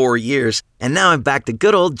hellacious 4 years, and now I'm back to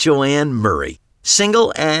good old Joanne Murray.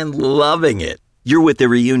 Single and loving it. You're with the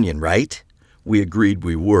reunion, right? We agreed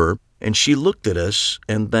we were, and she looked at us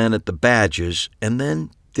and then at the badges and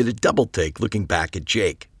then did a double take looking back at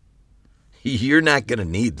Jake. You're not going to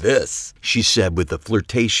need this, she said with a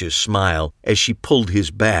flirtatious smile as she pulled his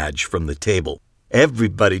badge from the table.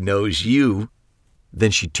 Everybody knows you. Then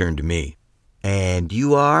she turned to me. And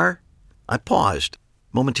you are? I paused,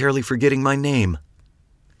 momentarily forgetting my name.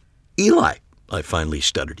 Eli, I finally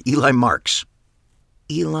stuttered. Eli Marks.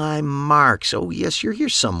 Eli Marks. Oh, yes, you're here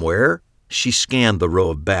somewhere. She scanned the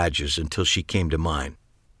row of badges until she came to mine.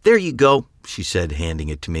 There you go, she said, handing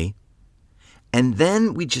it to me. And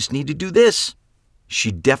then we just need to do this.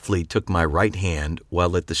 She deftly took my right hand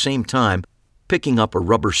while at the same time picking up a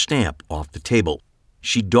rubber stamp off the table.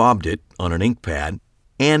 She daubed it on an ink pad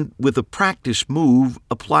and, with a practiced move,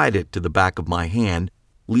 applied it to the back of my hand,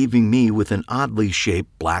 leaving me with an oddly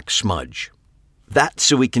shaped black smudge. That's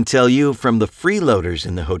so we can tell you from the freeloaders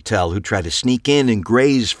in the hotel who try to sneak in and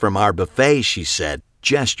graze from our buffet, she said,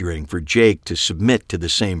 gesturing for Jake to submit to the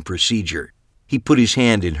same procedure. He put his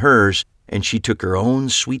hand in hers, and she took her own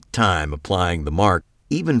sweet time applying the mark,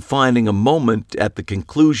 even finding a moment at the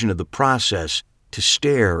conclusion of the process to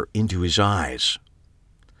stare into his eyes.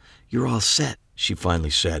 You're all set, she finally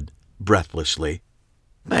said, breathlessly.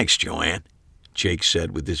 Thanks, Joanne, Jake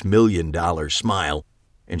said with his $1 million smile,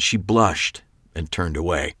 and she blushed and turned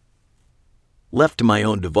away. Left to my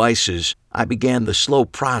own devices, I began the slow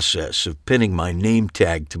process of pinning my name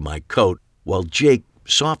tag to my coat while Jake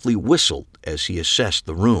softly whistled as he assessed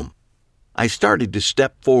the room. I started to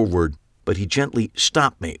step forward, but he gently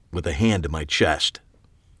stopped me with a hand to my chest.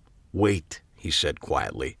 Wait, he said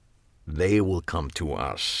quietly. They will come to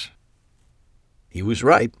us. He was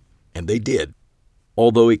right, and they did,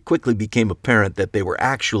 although it quickly became apparent that they were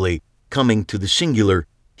actually coming to the singular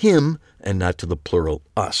him and not to the plural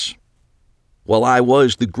us. While I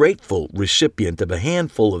was the grateful recipient of a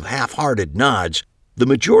handful of half-hearted nods, the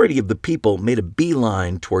majority of the people made a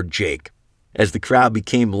beeline toward Jake. As the crowd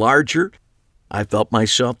became larger, I felt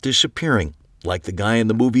myself disappearing, like the guy in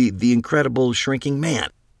the movie The Incredible Shrinking Man,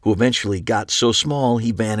 who eventually got so small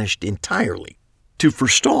he vanished entirely. To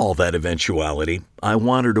forestall that eventuality, I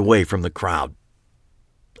wandered away from the crowd.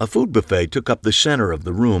 A food buffet took up the center of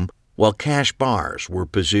the room, while cash bars were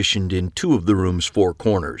positioned in 2 of the room's 4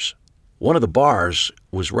 corners. One of the bars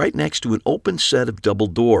was right next to an open set of double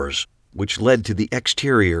doors, which led to the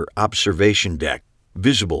exterior observation deck,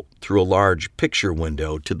 visible through a large picture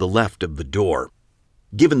window to the left of the door.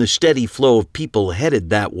 Given the steady flow of people headed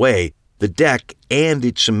that way, the deck and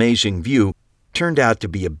its amazing view turned out to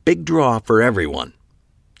be a big draw for everyone,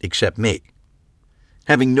 except me.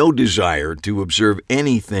 Having no desire to observe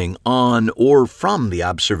anything on or from the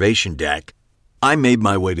observation deck, I made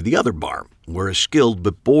my way to the other bar, where a skilled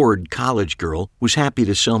but bored college girl was happy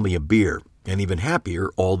to sell me a beer, and even happier,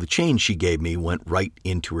 all the change she gave me went right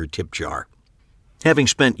into her tip jar. Having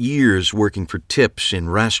spent years working for tips in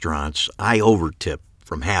restaurants, I over-tip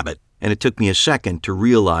from habit, and it took me a second to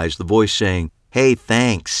realize the voice saying, "Hey,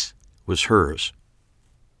 thanks," was hers.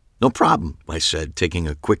 "No problem," I said, taking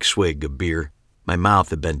a quick swig of beer. My mouth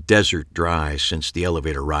had been desert dry since the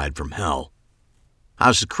elevator ride from hell.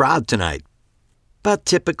 "How's the crowd tonight?" "About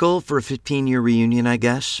typical for a 15-year reunion, I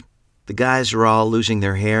guess. The guys are all losing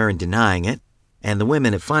their hair and denying it, and the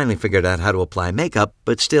women have finally figured out how to apply makeup,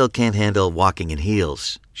 but still can't handle walking in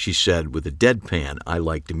heels," she said with a deadpan I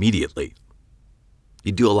liked immediately.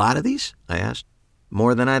 "You do a lot of these?" I asked.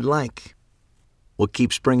 "More than I'd like." "What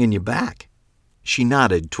keeps bringing you back?" She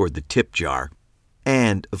nodded toward the tip jar.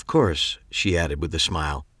 "And, of course," she added with a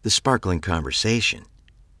smile, "the sparkling conversation."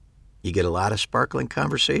 "You get a lot of sparkling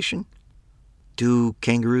conversation?" "Do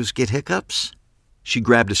kangaroos get hiccups?" She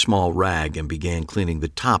grabbed a small rag and began cleaning the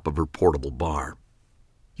top of her portable bar.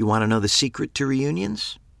 "You want to know the secret to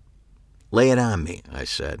reunions?" "Lay it on me," I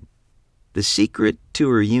said. "The secret to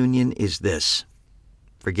a reunion is this.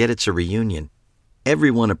 Forget it's a reunion.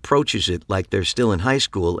 Everyone approaches it like they're still in high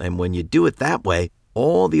school, and when you do it that way,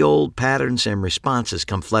 all the old patterns and responses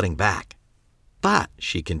come flooding back. But,"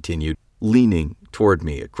 she continued, leaning toward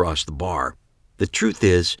me across the bar, "the truth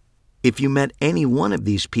is, if you met any one of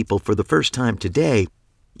these people for the first time today,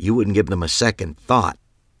 you wouldn't give them a second thought.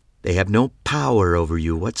 They have no power over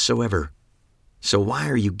you whatsoever. So why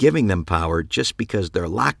are you giving them power just because their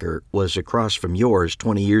locker was across from yours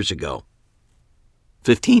 20 years ago?"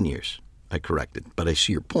 15 years, I corrected, but I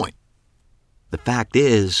see your point. "The fact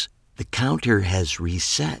is, The counter has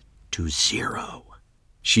reset to 0,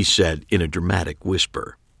 she said in a dramatic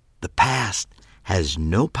whisper. The past has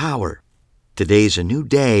no power. Today's a new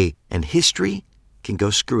day, and history can go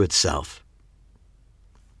screw itself.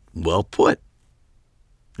 Well put.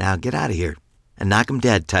 Now get out of here and knock 'em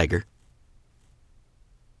dead, Tiger.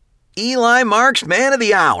 Eli Marks, man of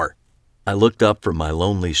the hour. I looked up from my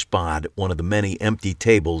lonely spot at one of the many empty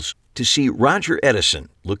tables to see Roger Edison,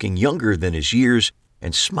 looking younger than his years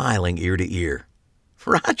and smiling ear to ear.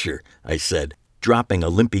 Roger, I said, dropping a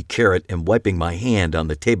limpy carrot and wiping my hand on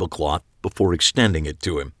the tablecloth before extending it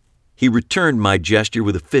to him. He returned my gesture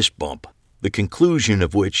with a fist bump, the conclusion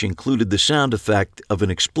of which included the sound effect of an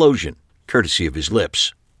explosion, courtesy of his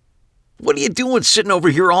lips. What are you doing sitting over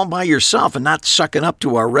here all by yourself and not sucking up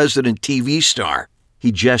to our resident TV star?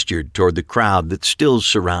 He gestured toward the crowd that still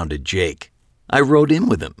surrounded Jake. I rode in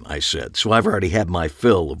with him, I said, so I've already had my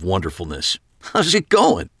fill of wonderfulness. How's it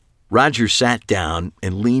going? Roger sat down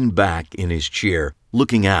and leaned back in his chair,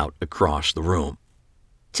 looking out across the room.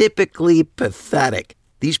 Typically pathetic.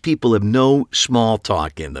 These people have no small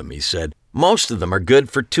talk in them, he said. Most of them are good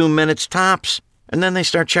for 2 minutes tops, and then they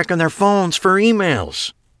start checking their phones for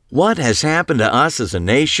emails. What has happened to us as a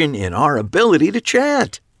nation in our ability to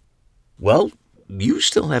chat? Well, you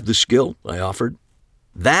still have the skill, I offered.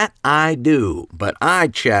 That I do, but I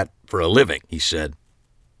chat for a living, he said.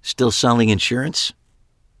 Still selling insurance?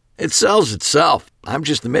 It sells itself. I'm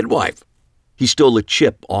just the midwife. He stole a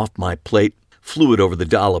chip off my plate, flew it over the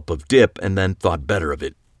dollop of dip, and then thought better of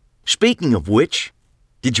it. Speaking of which,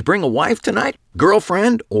 did you bring a wife tonight?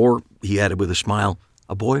 Girlfriend? Or, he added with a smile,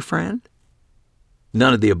 a boyfriend?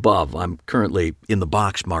 None of the above. I'm currently in the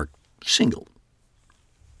box marked single.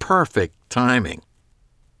 Perfect timing.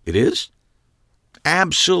 It is?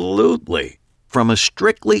 Absolutely. From a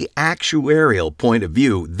strictly actuarial point of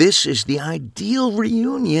view, this is the ideal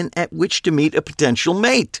reunion at which to meet a potential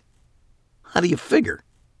mate. How do you figure?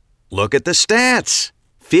 Look at the stats.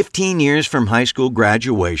 15 years from high school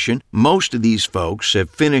graduation, most of these folks have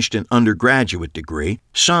finished an undergraduate degree.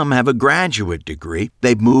 Some have a graduate degree.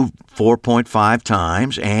 They've moved 4.5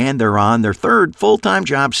 times, and they're on their third full-time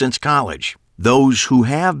job since college. Those who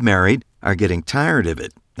have married are getting tired of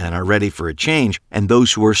it and are ready for a change, and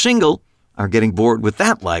those who are single are getting bored with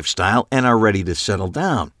that lifestyle and are ready to settle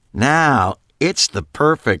down. Now, it's the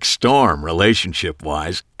perfect storm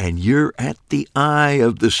relationship-wise, and you're at the eye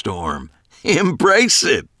of the storm. Embrace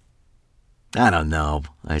it. I don't know,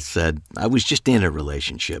 I said. I was just in a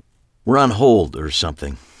relationship. We're on hold or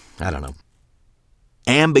something. I don't know.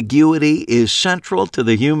 Ambiguity is central to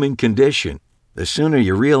the human condition. The sooner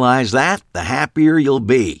you realize that, the happier you'll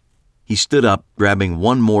be. He stood up, grabbing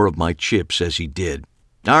one more of my chips as he did.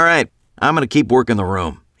 All right, I'm going to keep working the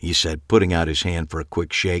room, he said, putting out his hand for a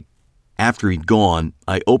quick shake. After he'd gone,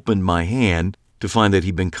 I opened my hand to find that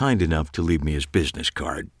he'd been kind enough to leave me his business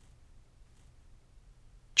card.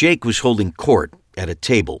 Jake was holding court at a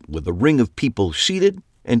table with a ring of people seated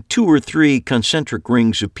and 2 or 3 concentric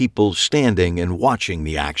rings of people standing and watching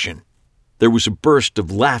the action. There was a burst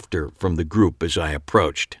of laughter from the group as I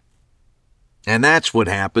approached. And that's what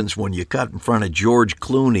happens when you cut in front of George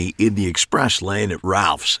Clooney in the express lane at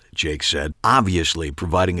Ralph's, Jake said, obviously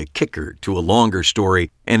providing a kicker to a longer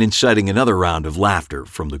story and inciting another round of laughter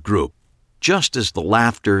from the group. Just as the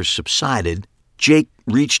laughter subsided, Jake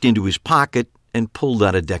reached into his pocket and pulled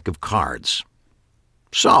out a deck of cards.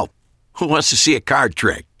 So, who wants to see a card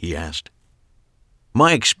trick? He asked.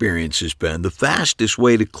 My experience has been the fastest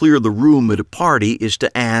way to clear the room at a party is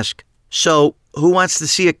to ask, so, who wants to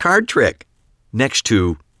see a card trick? Next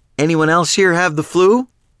to, anyone else here have the flu?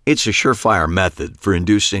 It's a surefire method for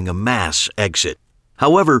inducing a mass exit.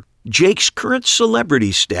 However, Jake's current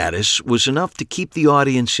celebrity status was enough to keep the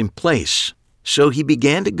audience in place, so he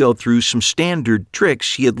began to go through some standard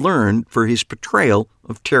tricks he had learned for his portrayal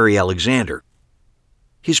of Terry Alexander.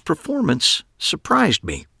 His performance surprised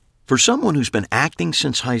me. For someone who's been acting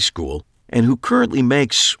since high school and who currently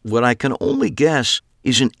makes what I can only guess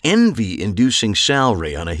is an envy-inducing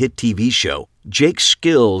salary on a hit TV show, Jake's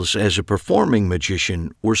skills as a performing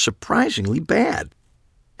magician were surprisingly bad.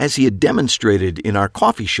 As he had demonstrated in our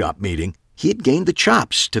coffee shop meeting, he had gained the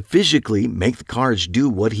chops to physically make the cards do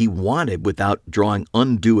what he wanted without drawing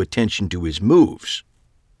undue attention to his moves.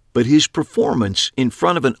 But his performance in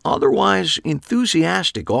front of an otherwise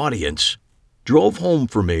enthusiastic audience drove home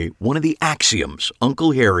for me one of the axioms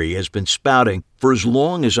Uncle Harry has been spouting for as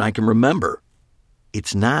long as I can remember.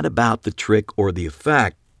 It's not about the trick or the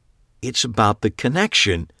effect. It's about the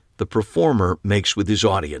connection the performer makes with his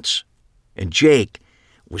audience. And Jake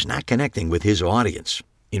was not connecting with his audience.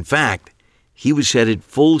 In fact, he was headed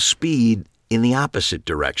full speed in the opposite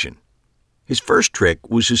direction. His first trick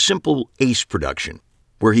was a simple ace production,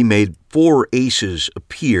 where he made 4 aces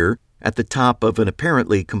appear at the top of an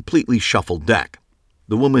apparently completely shuffled deck.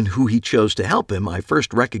 The woman who he chose to help him I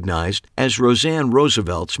first recognized as Roseanne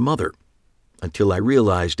Roosevelt's mother, until I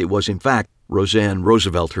realized it was in fact Roseanne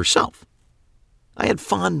Roosevelt herself. I had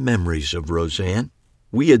fond memories of Roseanne.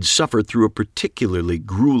 We had suffered through a particularly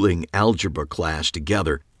grueling algebra class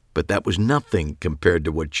together, but that was nothing compared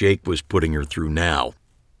to what Jake was putting her through now.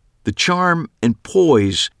 The charm and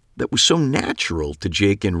poise that was so natural to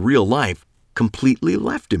Jake in real life completely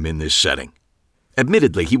left him in this setting.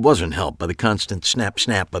 Admittedly, he wasn't helped by the constant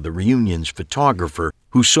snap-snap of the reunion's photographer,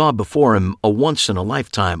 who saw before him a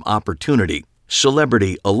once-in-a-lifetime opportunity.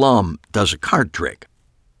 Celebrity alum does a card trick.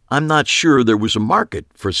 I'm not sure there was a market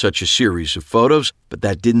for such a series of photos, but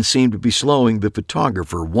that didn't seem to be slowing the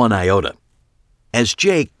photographer one iota. As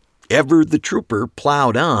Jake, ever the trooper,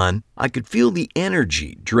 plowed on, I could feel the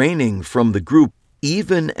energy draining from the group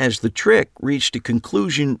even as the trick reached a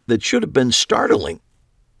conclusion that should have been startling,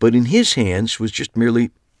 but in his hands was just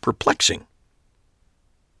merely perplexing.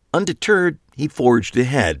 Undeterred, he forged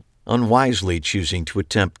ahead, unwisely choosing to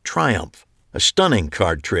attempt triumph, a stunning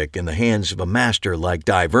card trick in the hands of a master like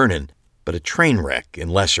Di Vernon, but a train wreck in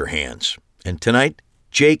lesser hands. And tonight,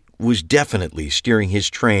 Jake was definitely steering his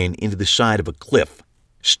train into the side of a cliff,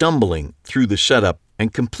 stumbling through the setup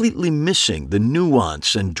and completely missing the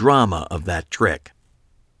nuance and drama of that trick.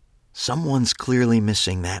 "Someone's clearly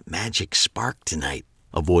missing that magic spark tonight,"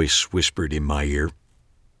 a voice whispered in my ear.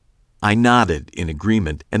 I nodded in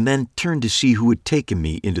agreement and then turned to see who had taken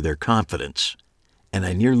me into their confidence, and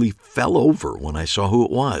I nearly fell over when I saw who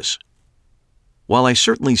it was. While I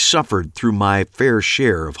certainly suffered through my fair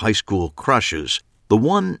share of high school crushes, the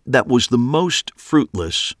one that was the most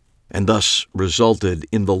fruitless and thus resulted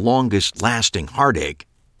in the longest-lasting heartache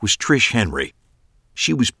was Trish Henry.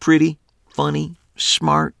 She was pretty, funny,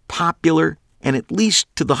 smart, popular, and at least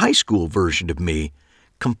to the high school version of me,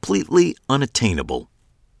 completely unattainable.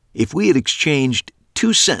 If we had exchanged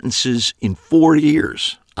 2 sentences in 4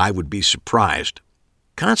 years, I would be surprised.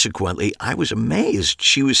 Consequently, I was amazed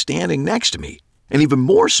she was standing next to me, and even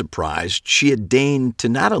more surprised she had deigned to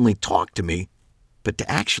not only talk to me, but to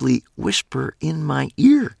actually whisper in my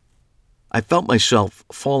ear. I felt myself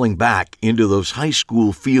falling back into those high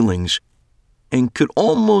school feelings and could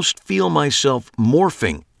almost feel myself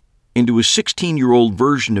morphing into a 16-year-old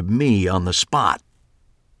version of me on the spot.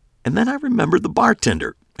 And then I remembered the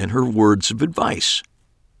bartender and her words of advice.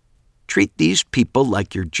 Treat these people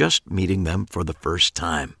like you're just meeting them for the first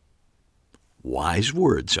time. Wise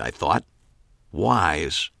words, I thought.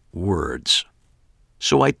 Wise words.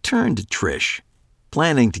 So I turned to Trish,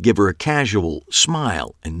 planning to give her a casual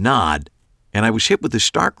smile and nod, and I was hit with a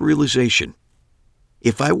stark realization.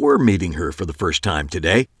 If I were meeting her for the first time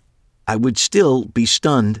today, I would still be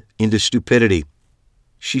stunned into stupidity.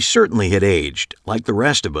 She certainly had aged, like the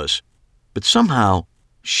rest of us, but somehow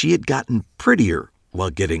she had gotten prettier while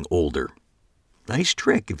getting older. Nice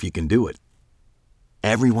trick if you can do it.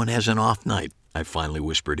 Everyone has an off night, I finally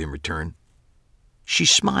whispered in return. She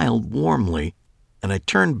smiled warmly, and I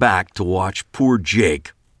turned back to watch poor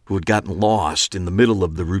Jake, who had gotten lost in the middle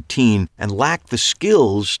of the routine and lacked the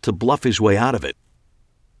skills to bluff his way out of it.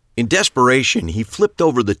 In desperation, he flipped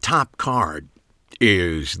over the top card.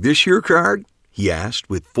 "Is this your card?" he asked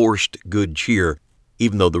with forced good cheer,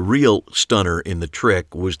 even though the real stunner in the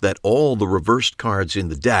trick was that all the reversed cards in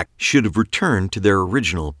the deck should have returned to their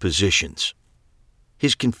original positions.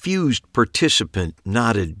 His confused participant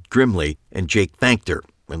nodded grimly, and Jake thanked her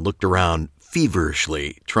and looked around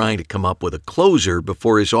feverishly, trying to come up with a closer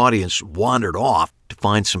before his audience wandered off to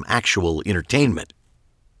find some actual entertainment.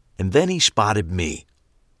 And then he spotted me.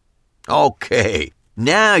 "Okay,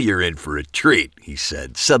 now you're in for a treat," he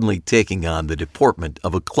said, suddenly taking on the deportment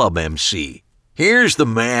of a club MC. "Here's the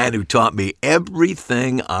man who taught me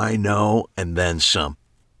everything I know and then some.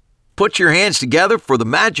 Put your hands together for the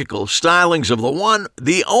magical stylings of the one,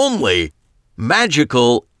 the only,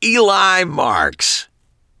 magical Eli Marks."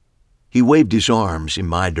 He waved his arms in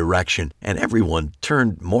my direction, and everyone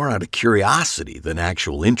turned more out of curiosity than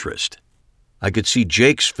actual interest. I could see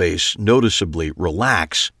Jake's face noticeably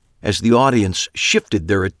relax as the audience shifted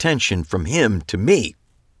their attention from him to me.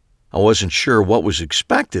 I wasn't sure what was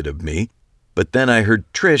expected of me, but then I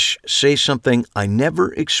heard Trish say something I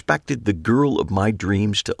never expected the girl of my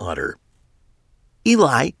dreams to utter.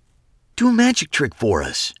 "Eli, do a magic trick for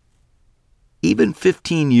us." Even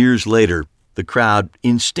 15 years later, the crowd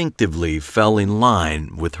instinctively fell in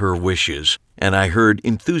line with her wishes, and I heard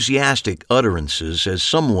enthusiastic utterances as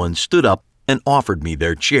someone stood up and offered me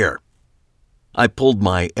their chair. I pulled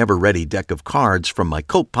my ever-ready deck of cards from my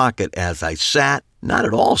coat pocket as I sat, not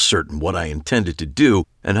at all certain what I intended to do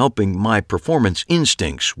and hoping my performance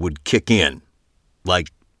instincts would kick in.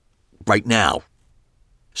 Like, right now.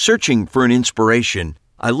 Searching for an inspiration,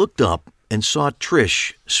 I looked up and saw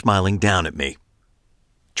Trish smiling down at me.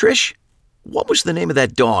 "Trish, what was the name of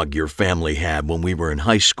that dog your family had when we were in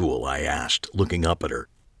high school?" I asked, looking up at her.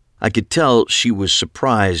 I could tell she was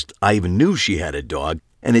surprised I even knew she had a dog,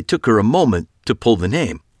 and it took her a moment to pull the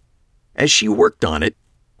name. As she worked on it,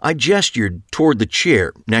 I gestured toward the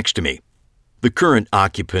chair next to me. The current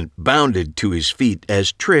occupant bounded to his feet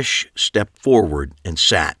as Trish stepped forward and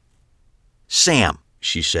sat. "Sam,"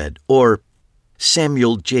 she said, or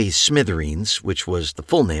Samuel J. Smithereens, which was the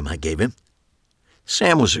full name I gave him.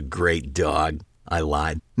 "Sam was a great dog," I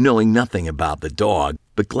lied, knowing nothing about the dog,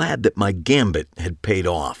 but glad that my gambit had paid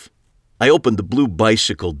off. I opened the blue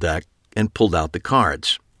bicycle deck and pulled out the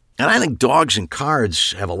cards. And I think dogs and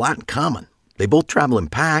cards have a lot in common. They both travel in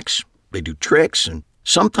packs, they do tricks, and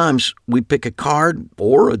sometimes we pick a card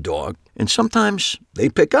or a dog, and sometimes they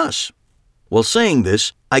pick us. While saying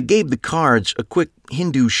this, I gave the cards a quick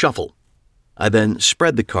Hindu shuffle. I then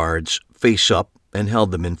spread the cards face up and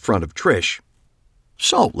held them in front of Trish.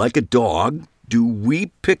 "So, like a dog, do we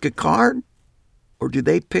pick a card, or do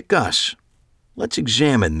they pick us? Let's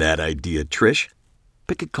examine that idea, Trish.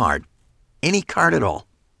 Pick a card. Any card at all."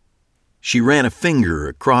 She ran a finger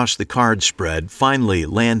across the card spread, finally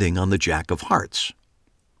landing on the Jack of Hearts.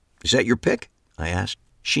 "Is that your pick?" I asked.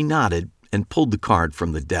 She nodded and pulled the card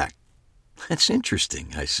from the deck. "That's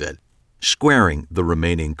interesting," I said, squaring the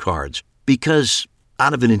remaining cards, "because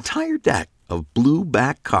out of an entire deck of blue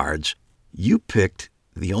back cards, you picked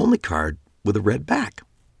the only card with a red back."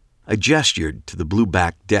 I gestured to the blue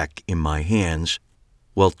back deck in my hands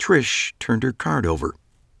while Trish turned her card over.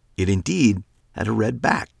 It indeed had a red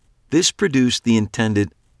back. This produced the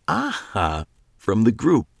intended aha from the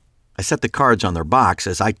group. I set the cards on their box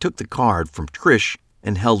as I took the card from Trish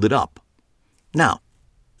and held it up. "Now,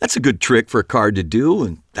 that's a good trick for a card to do,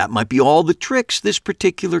 and that might be all the tricks this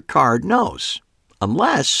particular card knows.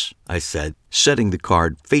 Unless," I said, setting the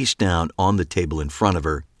card face down on the table in front of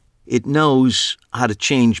her, "it knows how to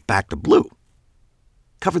change back to blue."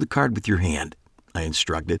 "Cover the card with your hand," I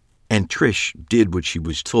instructed, and Trish did what she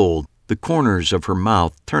was told, the corners of her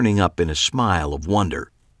mouth turning up in a smile of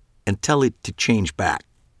wonder, and tell it to change back.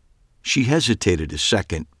 She hesitated a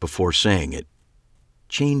second before saying it.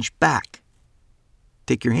 "Change back.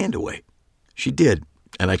 Take your hand away." She did,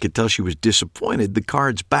 and I could tell she was disappointed the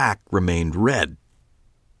card's back remained red.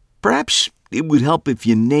 "Perhaps it would help if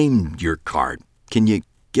you named your card. Can you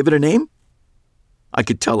give it a name?" I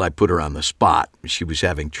could tell I put her on the spot. She was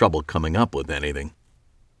having trouble coming up with anything.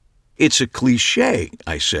 "It's a cliché,"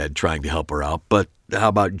 I said, trying to help her out, "but how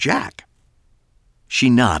about Jack?" She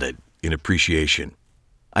nodded in appreciation.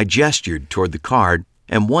 I gestured toward the card,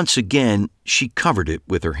 and once again she covered it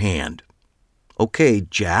with her hand. "Okay,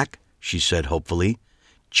 Jack," she said hopefully.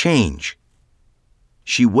 "Change."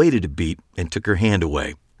 She waited a beat and took her hand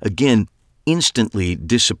away. Again, instantly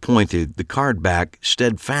disappointed, the card back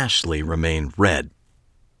steadfastly remained red.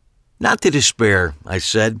 "Not to despair," I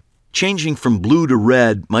said. "Changing from blue to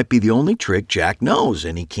red might be the only trick Jack knows,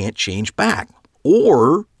 and he can't change back.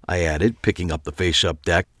 Or," I added, picking up the face-up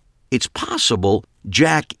deck, "it's possible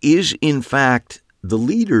Jack is, in fact, the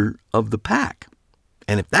leader of the pack.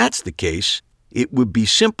 And if that's the case, it would be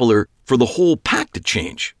simpler for the whole pack to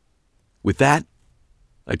change." With that,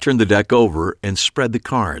 I turned the deck over and spread the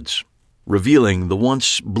cards, revealing the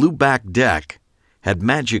once blue-back deck had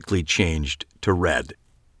magically changed to red.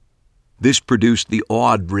 This produced the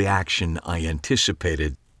odd reaction I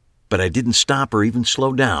anticipated, but I didn't stop or even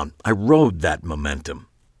slow down. I rode that momentum.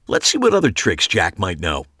 "Let's see what other tricks Jack might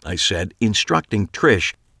know," I said, instructing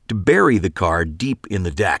Trish to bury the card deep in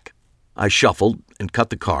the deck. I shuffled and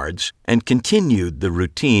cut the cards and continued the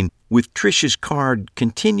routine, with Trish's card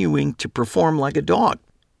continuing to perform like a dog,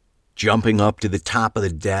 jumping up to the top of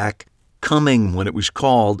the deck, coming when it was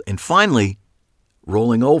called, and finally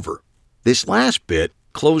rolling over. This last bit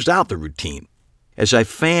closed out the routine as I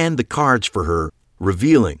fanned the cards for her,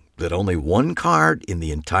 revealing that only one card in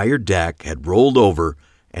the entire deck had rolled over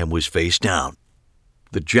and was face down,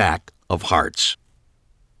 the Jack of Hearts.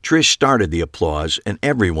 Trish started the applause, and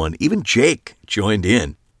everyone, even Jake, joined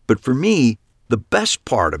in. But for me, the best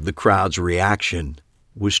part of the crowd's reaction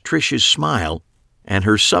was Trish's smile and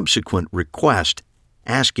her subsequent request,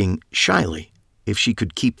 asking shyly if she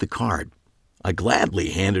could keep the card. I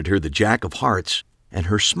gladly handed her the Jack of Hearts, and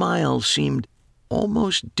her smile seemed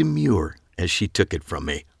almost demure as she took it from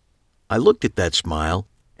me. I looked at that smile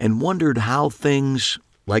and wondered how things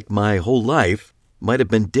like my whole life, might have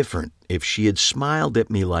been different if she had smiled at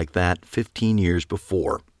me like that 15 years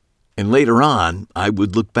before. And later on, I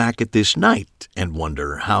would look back at this night and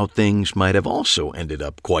wonder how things might have also ended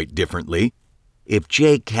up quite differently if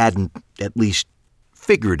Jake hadn't, at least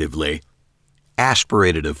figuratively,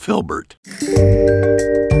 aspirated a filbert.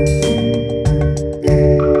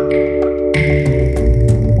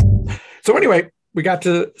 So anyway, we got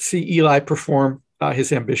to see Eli perform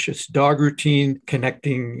his ambitious dog routine,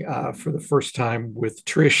 connecting for the first time with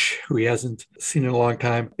Trish, who he hasn't seen in a long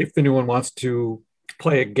time. If anyone wants to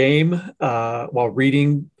play a game while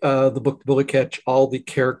reading the book, The Bullet Catch, all the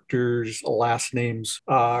characters' last names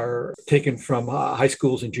are taken from high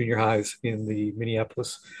schools and junior highs in the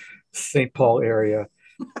Minneapolis, St. Paul area.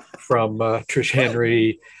 From Trish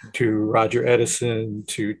Henry to Roger Edison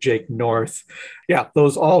to Jake North. Yeah,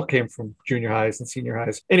 those all came from junior highs and senior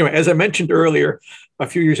highs. Anyway, as I mentioned earlier, a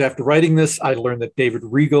few years after writing this, I learned that David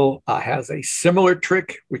Regal has a similar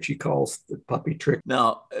trick, which he calls the puppy trick.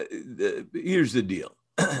 Now, here's the deal.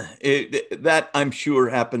 That I'm sure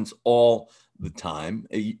happens all the time.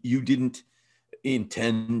 You didn't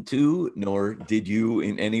intend to, nor did you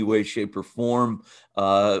in any way, shape, or form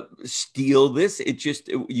steal this. It just,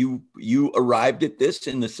 you arrived at this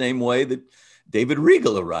in the same way that David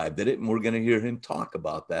Regal arrived at it, and we're going to hear him talk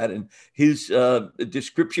about that and his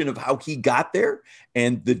description of how he got there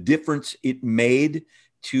and the difference it made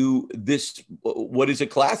to this, what is a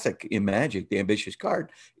classic in Magic, the Ambitious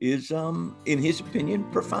Card, is, in his opinion,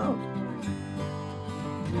 profound.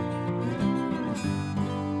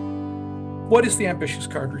 What is the Ambitious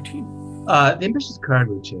Card routine? The Ambitious Card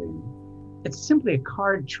routine, it's simply a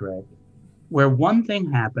card trick where one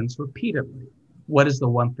thing happens repeatedly. What is the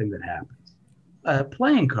one thing that happens? A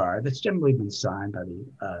playing card that's generally been signed by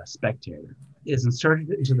the spectator is inserted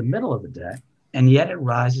into the middle of the deck, and yet it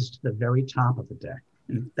rises to the very top of the deck.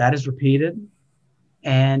 And that is repeated,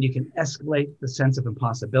 and you can escalate the sense of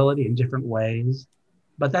impossibility in different ways,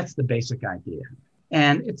 but that's the basic idea.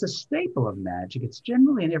 And it's a staple of Magic. It's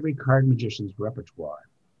generally in every card magician's repertoire.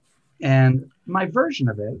 And my version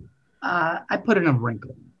of it, I put in a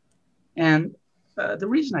wrinkle. And the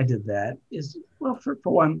reason I did that is, well, for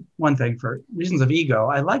one thing, for reasons of ego,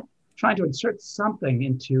 I like trying to insert something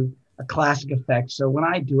into a classic effect. So when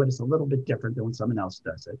I do it, it's a little bit different than when someone else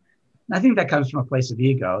does it. And I think that comes from a place of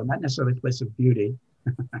ego, not necessarily a place of beauty.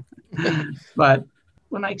 But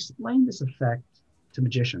when I explain this effect to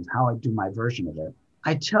magicians, how I do my version of it,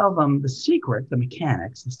 I tell them the secret, the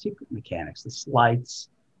mechanics, the secret mechanics, the sleights,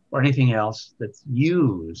 or anything else that's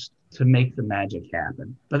used to make the magic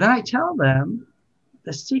happen. But then I tell them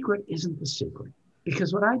the secret isn't the secret.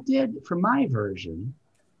 Because what I did for my version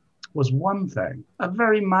was one thing, a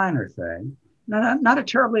very minor thing, not a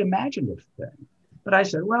terribly imaginative thing. But I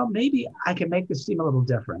said, well, maybe I can make this seem a little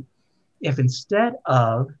different. If instead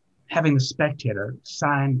of having the spectator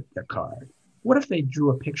sign their card, what if they drew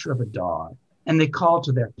a picture of a dog and they called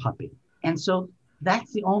to their puppy? And so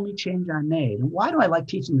that's the only change I made. And why do I like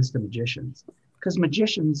teaching this to magicians? Because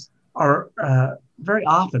magicians are very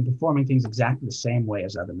often performing things exactly the same way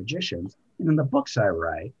as other magicians. And in the books I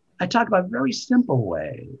write, I talk about very simple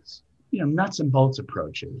ways, nuts and bolts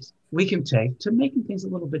approaches we can take to making things a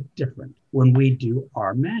little bit different when we do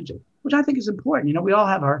our magic, which I think is important. We all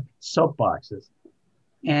have our soapboxes.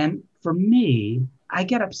 And for me, I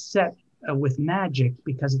get upset with magic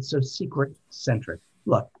because it's so secret-centric.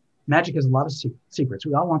 Look, magic has a lot of secrets.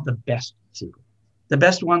 We all want the best secret. The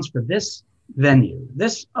best ones for this venue,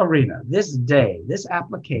 this arena, this day, this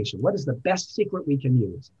application. What is the best secret we can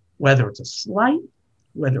use? Whether it's a sleight,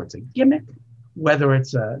 whether it's a gimmick, whether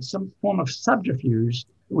it's some form of subterfuge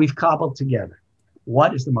we've cobbled together.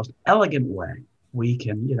 What is the most elegant way we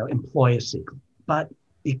can, employ a secret? But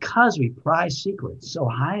because we prize secrets so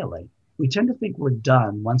highly, we tend to think we're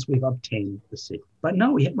done once we've obtained the secret. But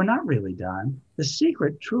no, we're not really done. The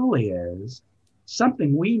secret truly is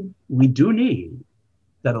something we do need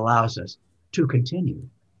that allows us to continue.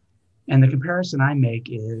 And the comparison I make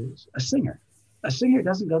is a singer. A singer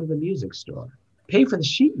doesn't go to the music store, pay for the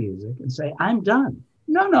sheet music, and say, I'm done.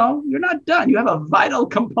 No, you're not done. You have a vital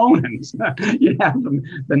component. You have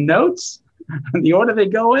the notes, the order they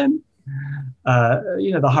go in,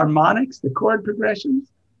 the harmonics, the chord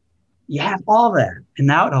progressions. You have all that. And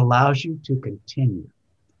now it allows you to continue.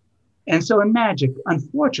 And so in magic,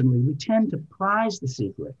 unfortunately, we tend to prize the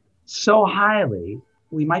secret so highly,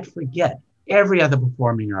 we might forget every other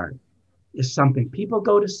performing art is something people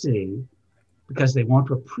go to see because they want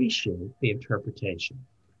to appreciate the interpretation.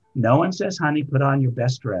 No one says, honey, put on your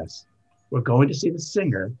best dress. We're going to see the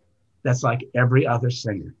singer that's like every other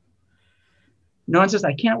singer. No one says,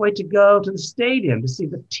 I can't wait to go to the stadium to see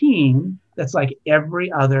the team that's like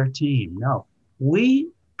every other team. No, we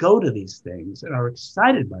go to these things and are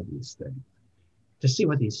excited by these things to see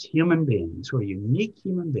what these human beings, who are unique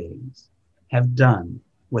human beings, have done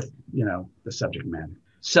with, the subject matter.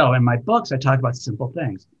 So in my books, I talk about simple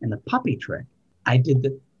things. In the puppy trick, I did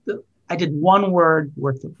I did one word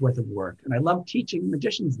worth of work. And I love teaching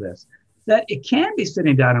magicians this, that it can be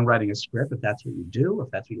sitting down and writing a script if that's what you do,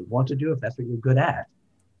 if that's what you want to do, if that's what you're good at.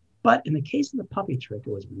 But in the case of the puppy trick,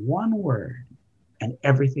 it was one word and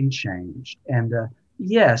everything changed. And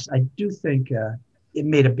yes, I do think it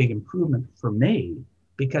made a big improvement for me,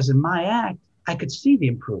 because in my act, I could see the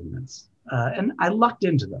improvements and I lucked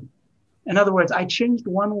into them. In other words, I changed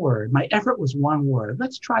one word. My effort was one word.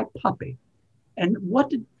 Let's try puppy. And what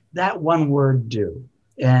did that one word do?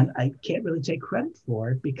 And I can't really take credit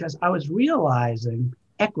for it, because I was realizing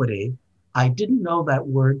equity I didn't know that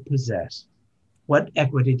word possessed. What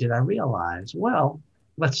equity did I realize? Well,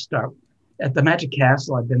 let's start. At the Magic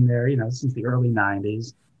Castle, I've been there, since the early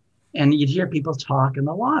 90s. And you'd hear people talk in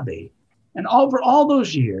the lobby. And over all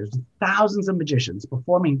those years, thousands of magicians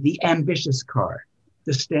performing the ambitious card,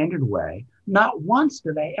 the standard way. Not once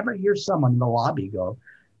did I ever hear someone in the lobby go,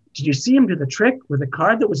 did you see him do the trick where the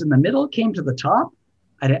card that was in the middle came to the top?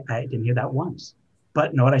 I didn't hear that once.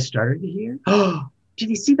 But know what I started to hear? Oh, did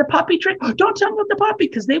you see the puppy trick? Oh, don't tell me about the puppy,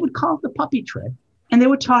 because they would call it the puppy trick and they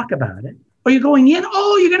would talk about it. Or you're going in,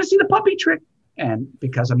 oh, you're going to see the puppy trick. And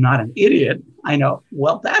because I'm not an idiot, I know,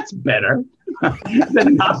 well, that's better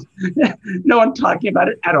than no one talking about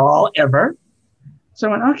it at all, ever. So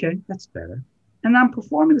I went, okay, that's better. And I'm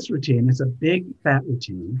performing this routine. It's a big, fat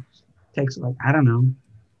routine. Takes like, I don't know,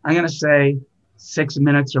 I'm going to say 6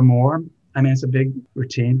 minutes or more. I mean, it's a big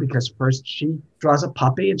routine, because first she draws a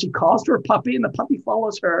puppy and she calls to her puppy and the puppy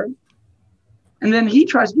follows her. And then he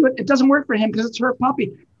tries to do it. It doesn't work for him because it's her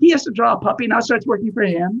puppy. He has to draw a puppy. Now it starts working for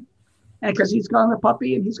him. And because he's got the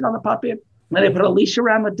puppy and he's got the puppy. And they put a leash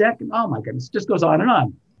around the deck. And oh my goodness, it just goes on and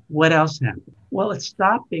on. What else happened? Well, it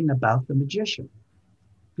stopped being about the magician.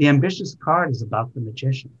 The ambitious card is about the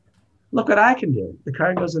magician. Look what I can do. The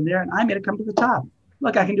card goes in there and I made it come to the top.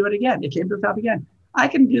 Look, I can do it again. It came to the top again. I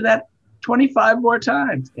can do that 25 more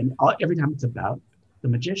times. And every time it's about the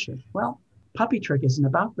magician. Well, puppy trick isn't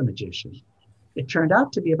about the magician. It turned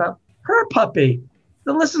out to be about her puppy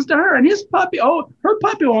that listens to her, and his puppy. Oh, her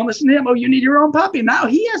puppy won't listen to him. Oh, you need your own puppy. Now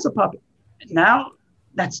he has a puppy. Now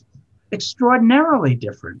that's extraordinarily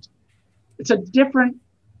different. It's a different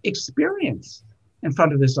experience in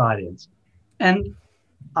front of this audience. And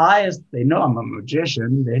as they know I'm a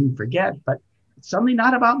magician, they didn't forget, but it's suddenly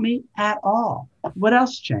not about me at all. What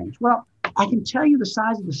else changed? Well, I can tell you the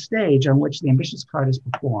size of the stage on which the ambitious card is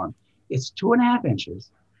performed. It's 2.5 inches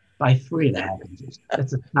by 3.5 inches.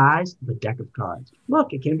 That's the size of the deck of cards.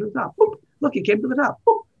 Look, it came to the top. Boop. Look, it came to the top.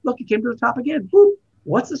 Boop. Look, it came to the top again. Boop.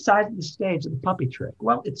 What's the size of the stage of the puppy trick?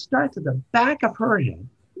 Well, it starts at the back of her head,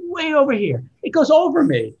 way over here. It goes over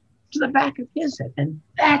me to the back of his head. And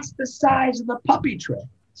that's the size of the puppy trick.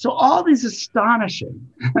 So all these astonishing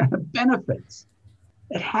benefits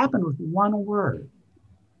that happen with one word.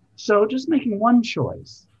 So just making one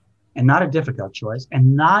choice, and not a difficult choice,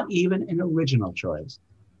 and not even an original choice.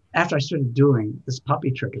 After I started doing this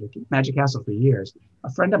puppy trick at the Magic Castle for years,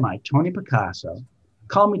 a friend of mine, Tony Picasso,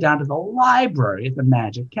 called me down to the library at the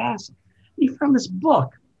Magic Castle. He found this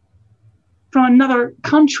book from another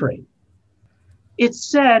country. It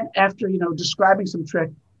said, after, describing some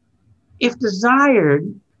trick, if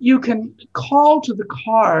desired, you can call to the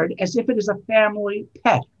card as if it is a family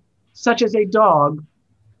pet, such as a dog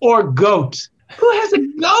or goat. Who has a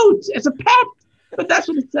goat as a pet? But that's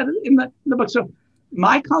what it said in the book. So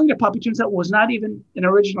my calling it a puppy turns out was not even an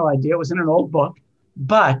original idea. It was in an old book.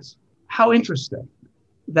 But how interesting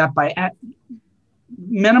that by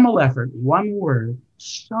minimal effort, one word,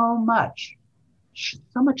 so much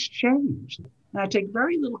changed. And I take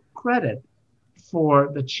very little credit for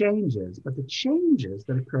the changes, but the changes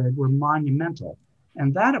that occurred were monumental.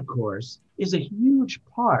 And that, of course, is a huge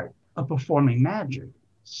part of performing magic.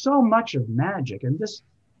 So much of magic, and this,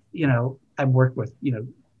 I've worked with,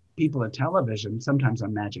 people in television, sometimes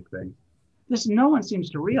on magic things. This no one seems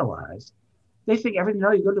to realize. They think everything,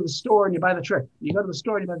 you go to the store and you buy the trick. You go to the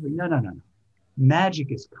store and you buy the trick. No.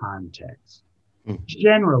 Magic is context.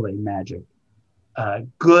 Generally, magic,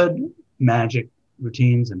 good magic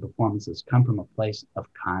routines and performances come from a place of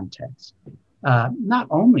context. Not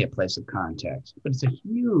only a place of context, but it's a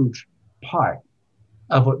huge part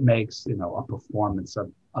of what makes, a performance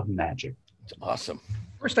of magic. It's awesome.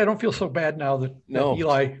 First, I don't feel so bad now that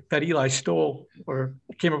Eli stole or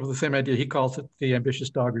came up with the same idea. He calls it the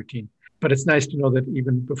ambitious dog routine. But it's nice to know that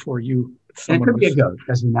even before you, and it could be a goat,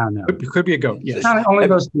 as we now know. It could be a goat, yes. Not only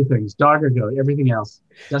those two things, dog or goat, everything else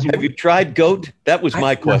doesn't. Have you tried goat? That was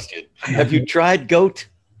my question. Have you tried goat?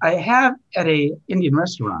 I have at a Indian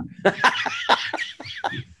restaurant.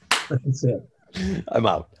 That's it. I'm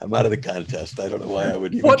out. I'm out of the contest. I don't know why I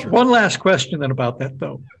would even try. One last question then about that,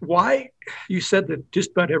 though. Why, you said that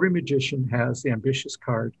just about every magician has the ambitious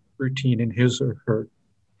card routine in his or her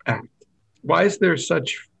act. Why is there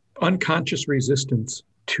such unconscious resistance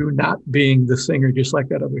to not being the singer just like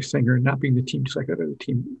that other singer and not being the team just like that other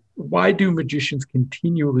team? Why do magicians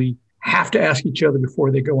continually have to ask each other before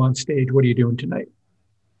they go on stage, what are you doing tonight?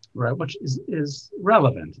 Right, which is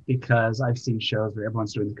relevant because I've seen shows where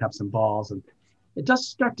everyone's doing the cups and balls, and it does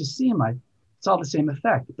start to seem like it's all the same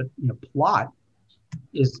effect, but plot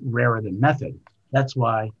is rarer than method. That's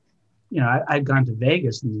why, I'd gone to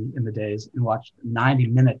Vegas in the days and watched 90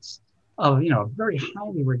 minutes of, a very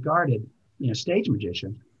highly regarded, stage magician.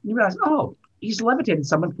 And you realize, oh, he's levitated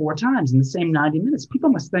someone 4 times in the same 90 minutes. People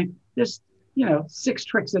must think there's, 6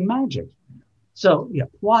 tricks in magic. So,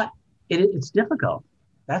 plot, it's difficult.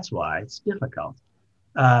 That's why it's difficult.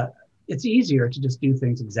 It's easier to just do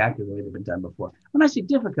things exactly the way they've been done before. When I say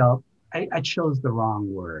difficult, I chose the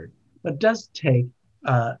wrong word, but it does take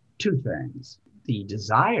 2 things: the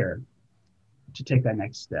desire to take that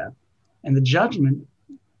next step and the judgment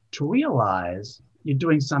to realize you're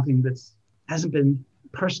doing something that hasn't been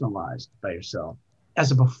personalized by yourself.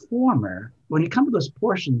 As a performer, when you come to those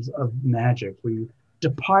portions of magic where you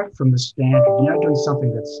depart from the standard, you're not doing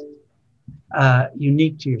something that's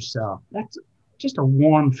unique to yourself, that's just a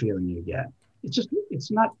warm feeling you get.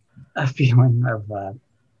 It's not a feeling of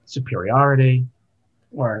superiority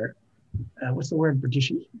or what's the word?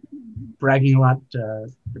 Bragging a lot,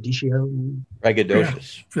 braggadocio.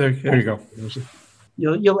 Braggadocious. Yeah. There you go.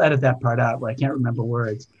 You'll edit that part out where I can't remember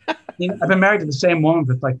words. I've been married to the same woman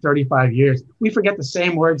for like 35 years. We forget the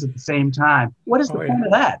same words at the same time. What is the point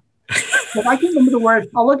of that? If I can remember the word,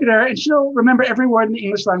 I'll look at her and she'll remember every word in the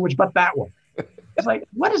English language but that one. It's like,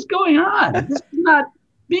 what is going on? This is not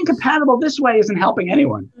being compatible this way isn't helping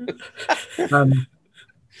anyone.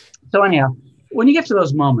 So anyhow, when you get to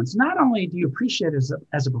those moments, not only do you appreciate it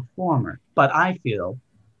as a performer, but I feel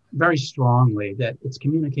very strongly that it's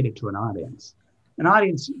communicated to an audience. An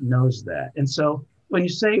audience knows that. And so when you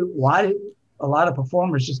say, why do a lot of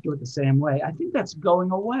performers just do it the same way? I think that's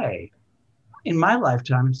going away. In my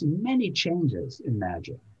lifetime, I've seen many changes in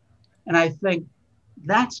magic. And I think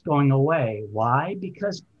that's going away. Why?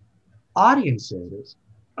 Because audiences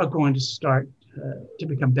are going to start to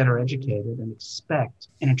become better educated and expect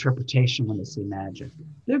an interpretation when they see magic.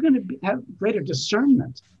 They're going to have greater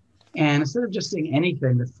discernment. And instead of just seeing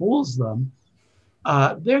anything that fools them,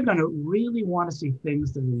 they're going to really want to see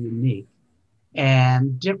things that are unique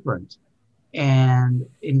and different and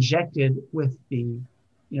injected with the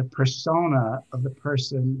persona of the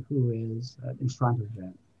person who is in front of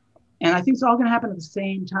them. And I think it's all going to happen at the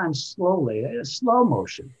same time, slowly, a slow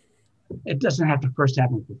motion. It doesn't have to first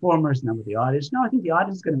happen with performers and then with the audience. No, I think the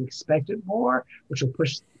audience is going to expect it more, which will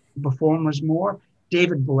push the performers more.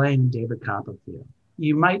 David Blaine and David Copperfield.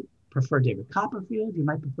 You might prefer David Copperfield, you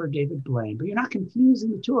might prefer David Blaine, but you're not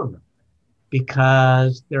confusing the two of them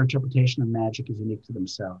because their interpretation of magic is unique to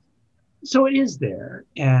themselves. So it is there.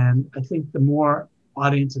 And I think the more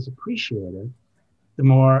audiences appreciate it, the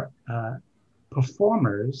more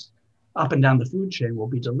performers up and down the food chain will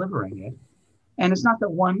be delivering it. And it's not that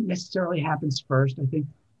one necessarily happens first. I think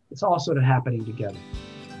it's all sort of happening together.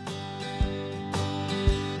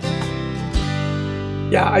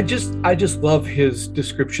 Yeah, I just love his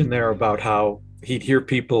description there about how he'd hear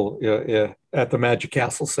people at the Magic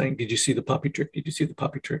Castle saying, "Did you see the puppy trick? Did you see the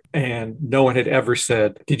puppy trick?" And no one had ever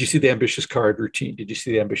said, "Did you see the ambitious card routine? Did you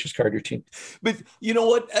see the ambitious card routine?" But you know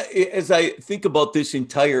what? As I think about this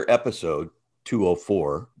entire episode,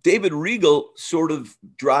 204, David Regal sort of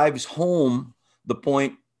drives home the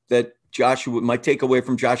point that my takeaway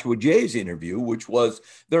from Joshua Jay's interview, which was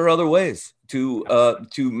there are other ways to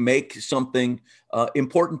make something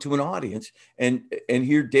important to an audience. And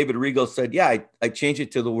here David Regal said, yeah, I changed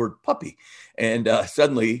it to the word puppy. And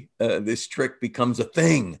suddenly this trick becomes a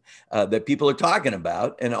thing that people are talking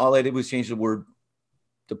about. And all I did was change the word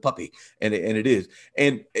to puppy. And it is.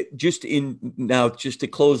 And just to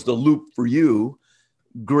close the loop for you,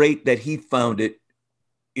 great that he found it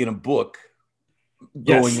in a book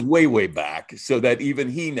going way back, so that even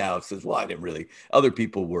he now says, well, I didn't really, other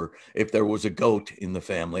people were, if there was a goat in the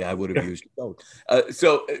family, I would have used a goat.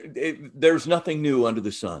 So there's nothing new under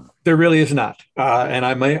the sun. There really is not. And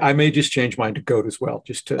I may just change mine to goat as well,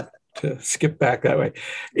 just to to skip back that way.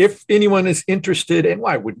 If anyone is interested, and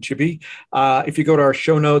why wouldn't you be, if you go to our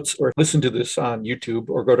show notes or listen to this on YouTube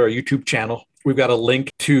or go to our YouTube channel, we've got a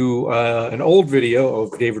link to an old video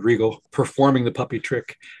of David Regal performing the puppy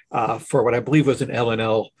trick for what I believe was an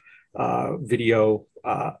LNL video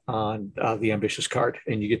on the Ambitious card.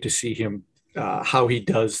 And you get to see him, how he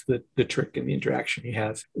does the trick and the interaction he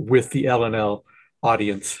has with the LNL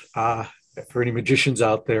audience. For any magicians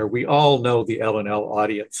out there, we all know the LNL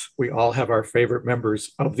audience. We all have our favorite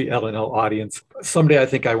members of the LNL audience. Someday I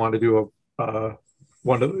think I want to do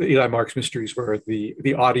one of Eli Mark's mysteries where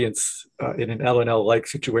the audience in an LNL-like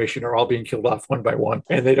situation are all being killed off one by one,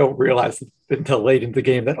 and they don't realize until late in the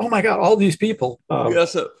game that, oh my God, all these people. We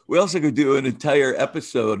also could do an entire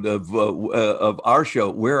episode of our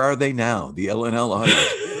show. Where are they now? The LNL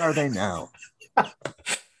audience. Where are they now?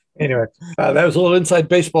 Anyway, that was a little inside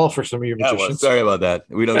baseball for some of you magicians. Sorry about that.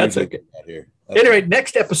 We don't That's need to okay. get that here. Anyway,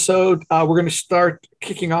 next episode, we're going to start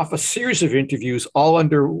kicking off a series of interviews, all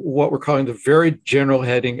under what we're calling the very general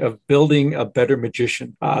heading of building a better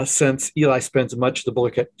magician. Since Eli spends much of the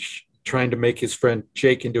book trying to make his friend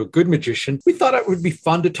Jake into a good magician, we thought it would be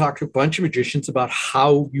fun to talk to a bunch of magicians about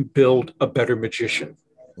how you build a better magician.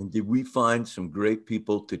 And did we find some great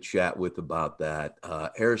people to chat with about that?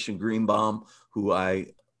 Harrison Greenbaum, who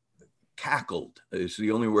I cackled is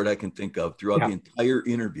the only word I can think of throughout the entire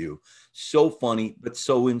interview. So funny, but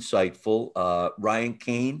so insightful. Ryan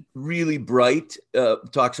Kane, really bright,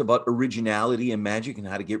 talks about originality and magic and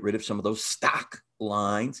how to get rid of some of those stock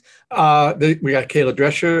lines. We got Kayla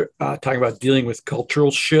Drescher talking about dealing with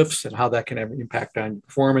cultural shifts and how that can have an impact on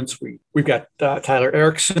performance. We've got Tyler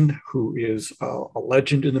Erickson, who is a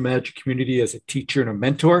legend in the magic community as a teacher and a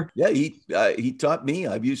mentor. Yeah, he taught me.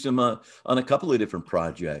 I've used him on a couple of different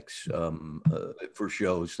projects for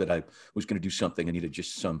shows that I was going to do something. I needed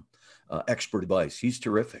just some expert advice. He's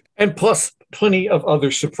terrific. And plus plenty of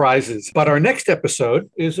other surprises. But our next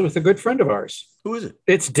episode is with a good friend of ours. Who is it?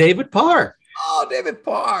 It's David Parr. Oh, David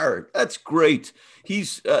Parr. That's great.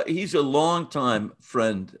 He's a longtime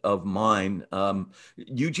friend of mine.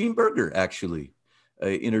 Eugene Berger actually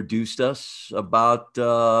introduced us about, in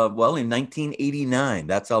 1989.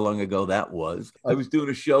 That's how long ago that was. I was doing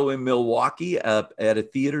a show in Milwaukee at a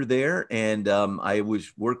theater there, and I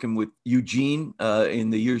was working with Eugene in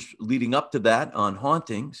the years leading up to that on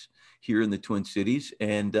hauntings here in the Twin Cities.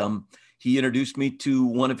 And he introduced me to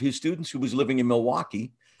one of his students who was living in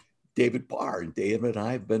Milwaukee, David Parr. And David and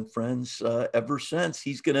I have been friends ever since.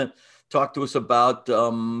 He's going to talk to us about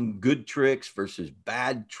good tricks versus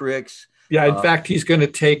bad tricks. Yeah, in fact, he's going to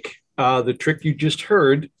take the trick you just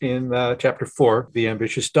heard in chapter 4, The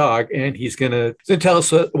Ambitious Dog, and he's going to tell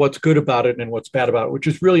us what's good about it and what's bad about it, which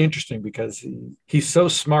is really interesting because he's so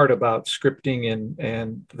smart about scripting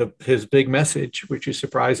and his big message, which is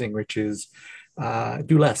surprising, which is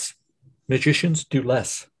do less. Magicians, do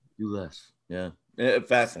less. Do less, yeah.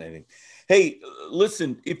 Fascinating. Hey,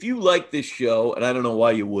 listen, if you like this show, and I don't know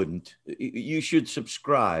why you wouldn't, you should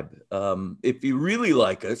subscribe. If you really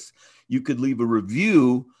like us, you could leave a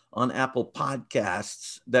review on Apple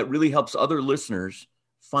Podcasts. That really helps other listeners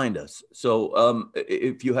find us. So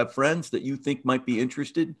if you have friends that you think might be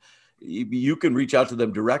interested, you can reach out to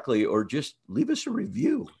them directly or just leave us a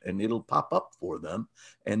review and it'll pop up for them.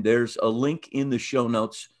 And there's a link in the show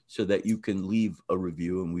notes so that you can leave a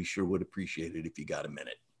review, and we sure would appreciate it if you got a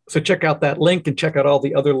minute. So check out that link and check out all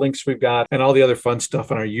the other links we've got and all the other fun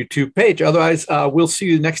stuff on our YouTube page. Otherwise, we'll see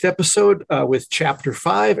you next episode with Chapter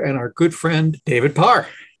 5 and our good friend, David Parr.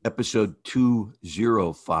 Episode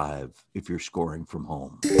 205, if you're scoring from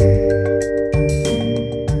home.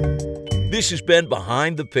 This has been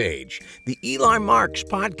Behind the Page, the Eli Marks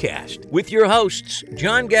podcast, with your hosts,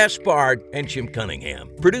 John Gaspard and Jim Cunningham.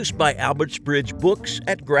 Produced by Alberts Bridge Books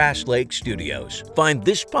at Grass Lake Studios. Find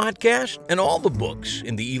this podcast and all the books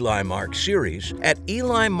in the Eli Marks series at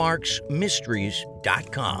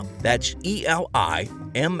EliMarksMysteries.com. That's ELIMARKS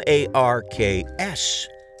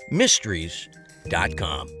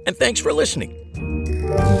Mysteries.com. And thanks for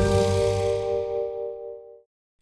listening.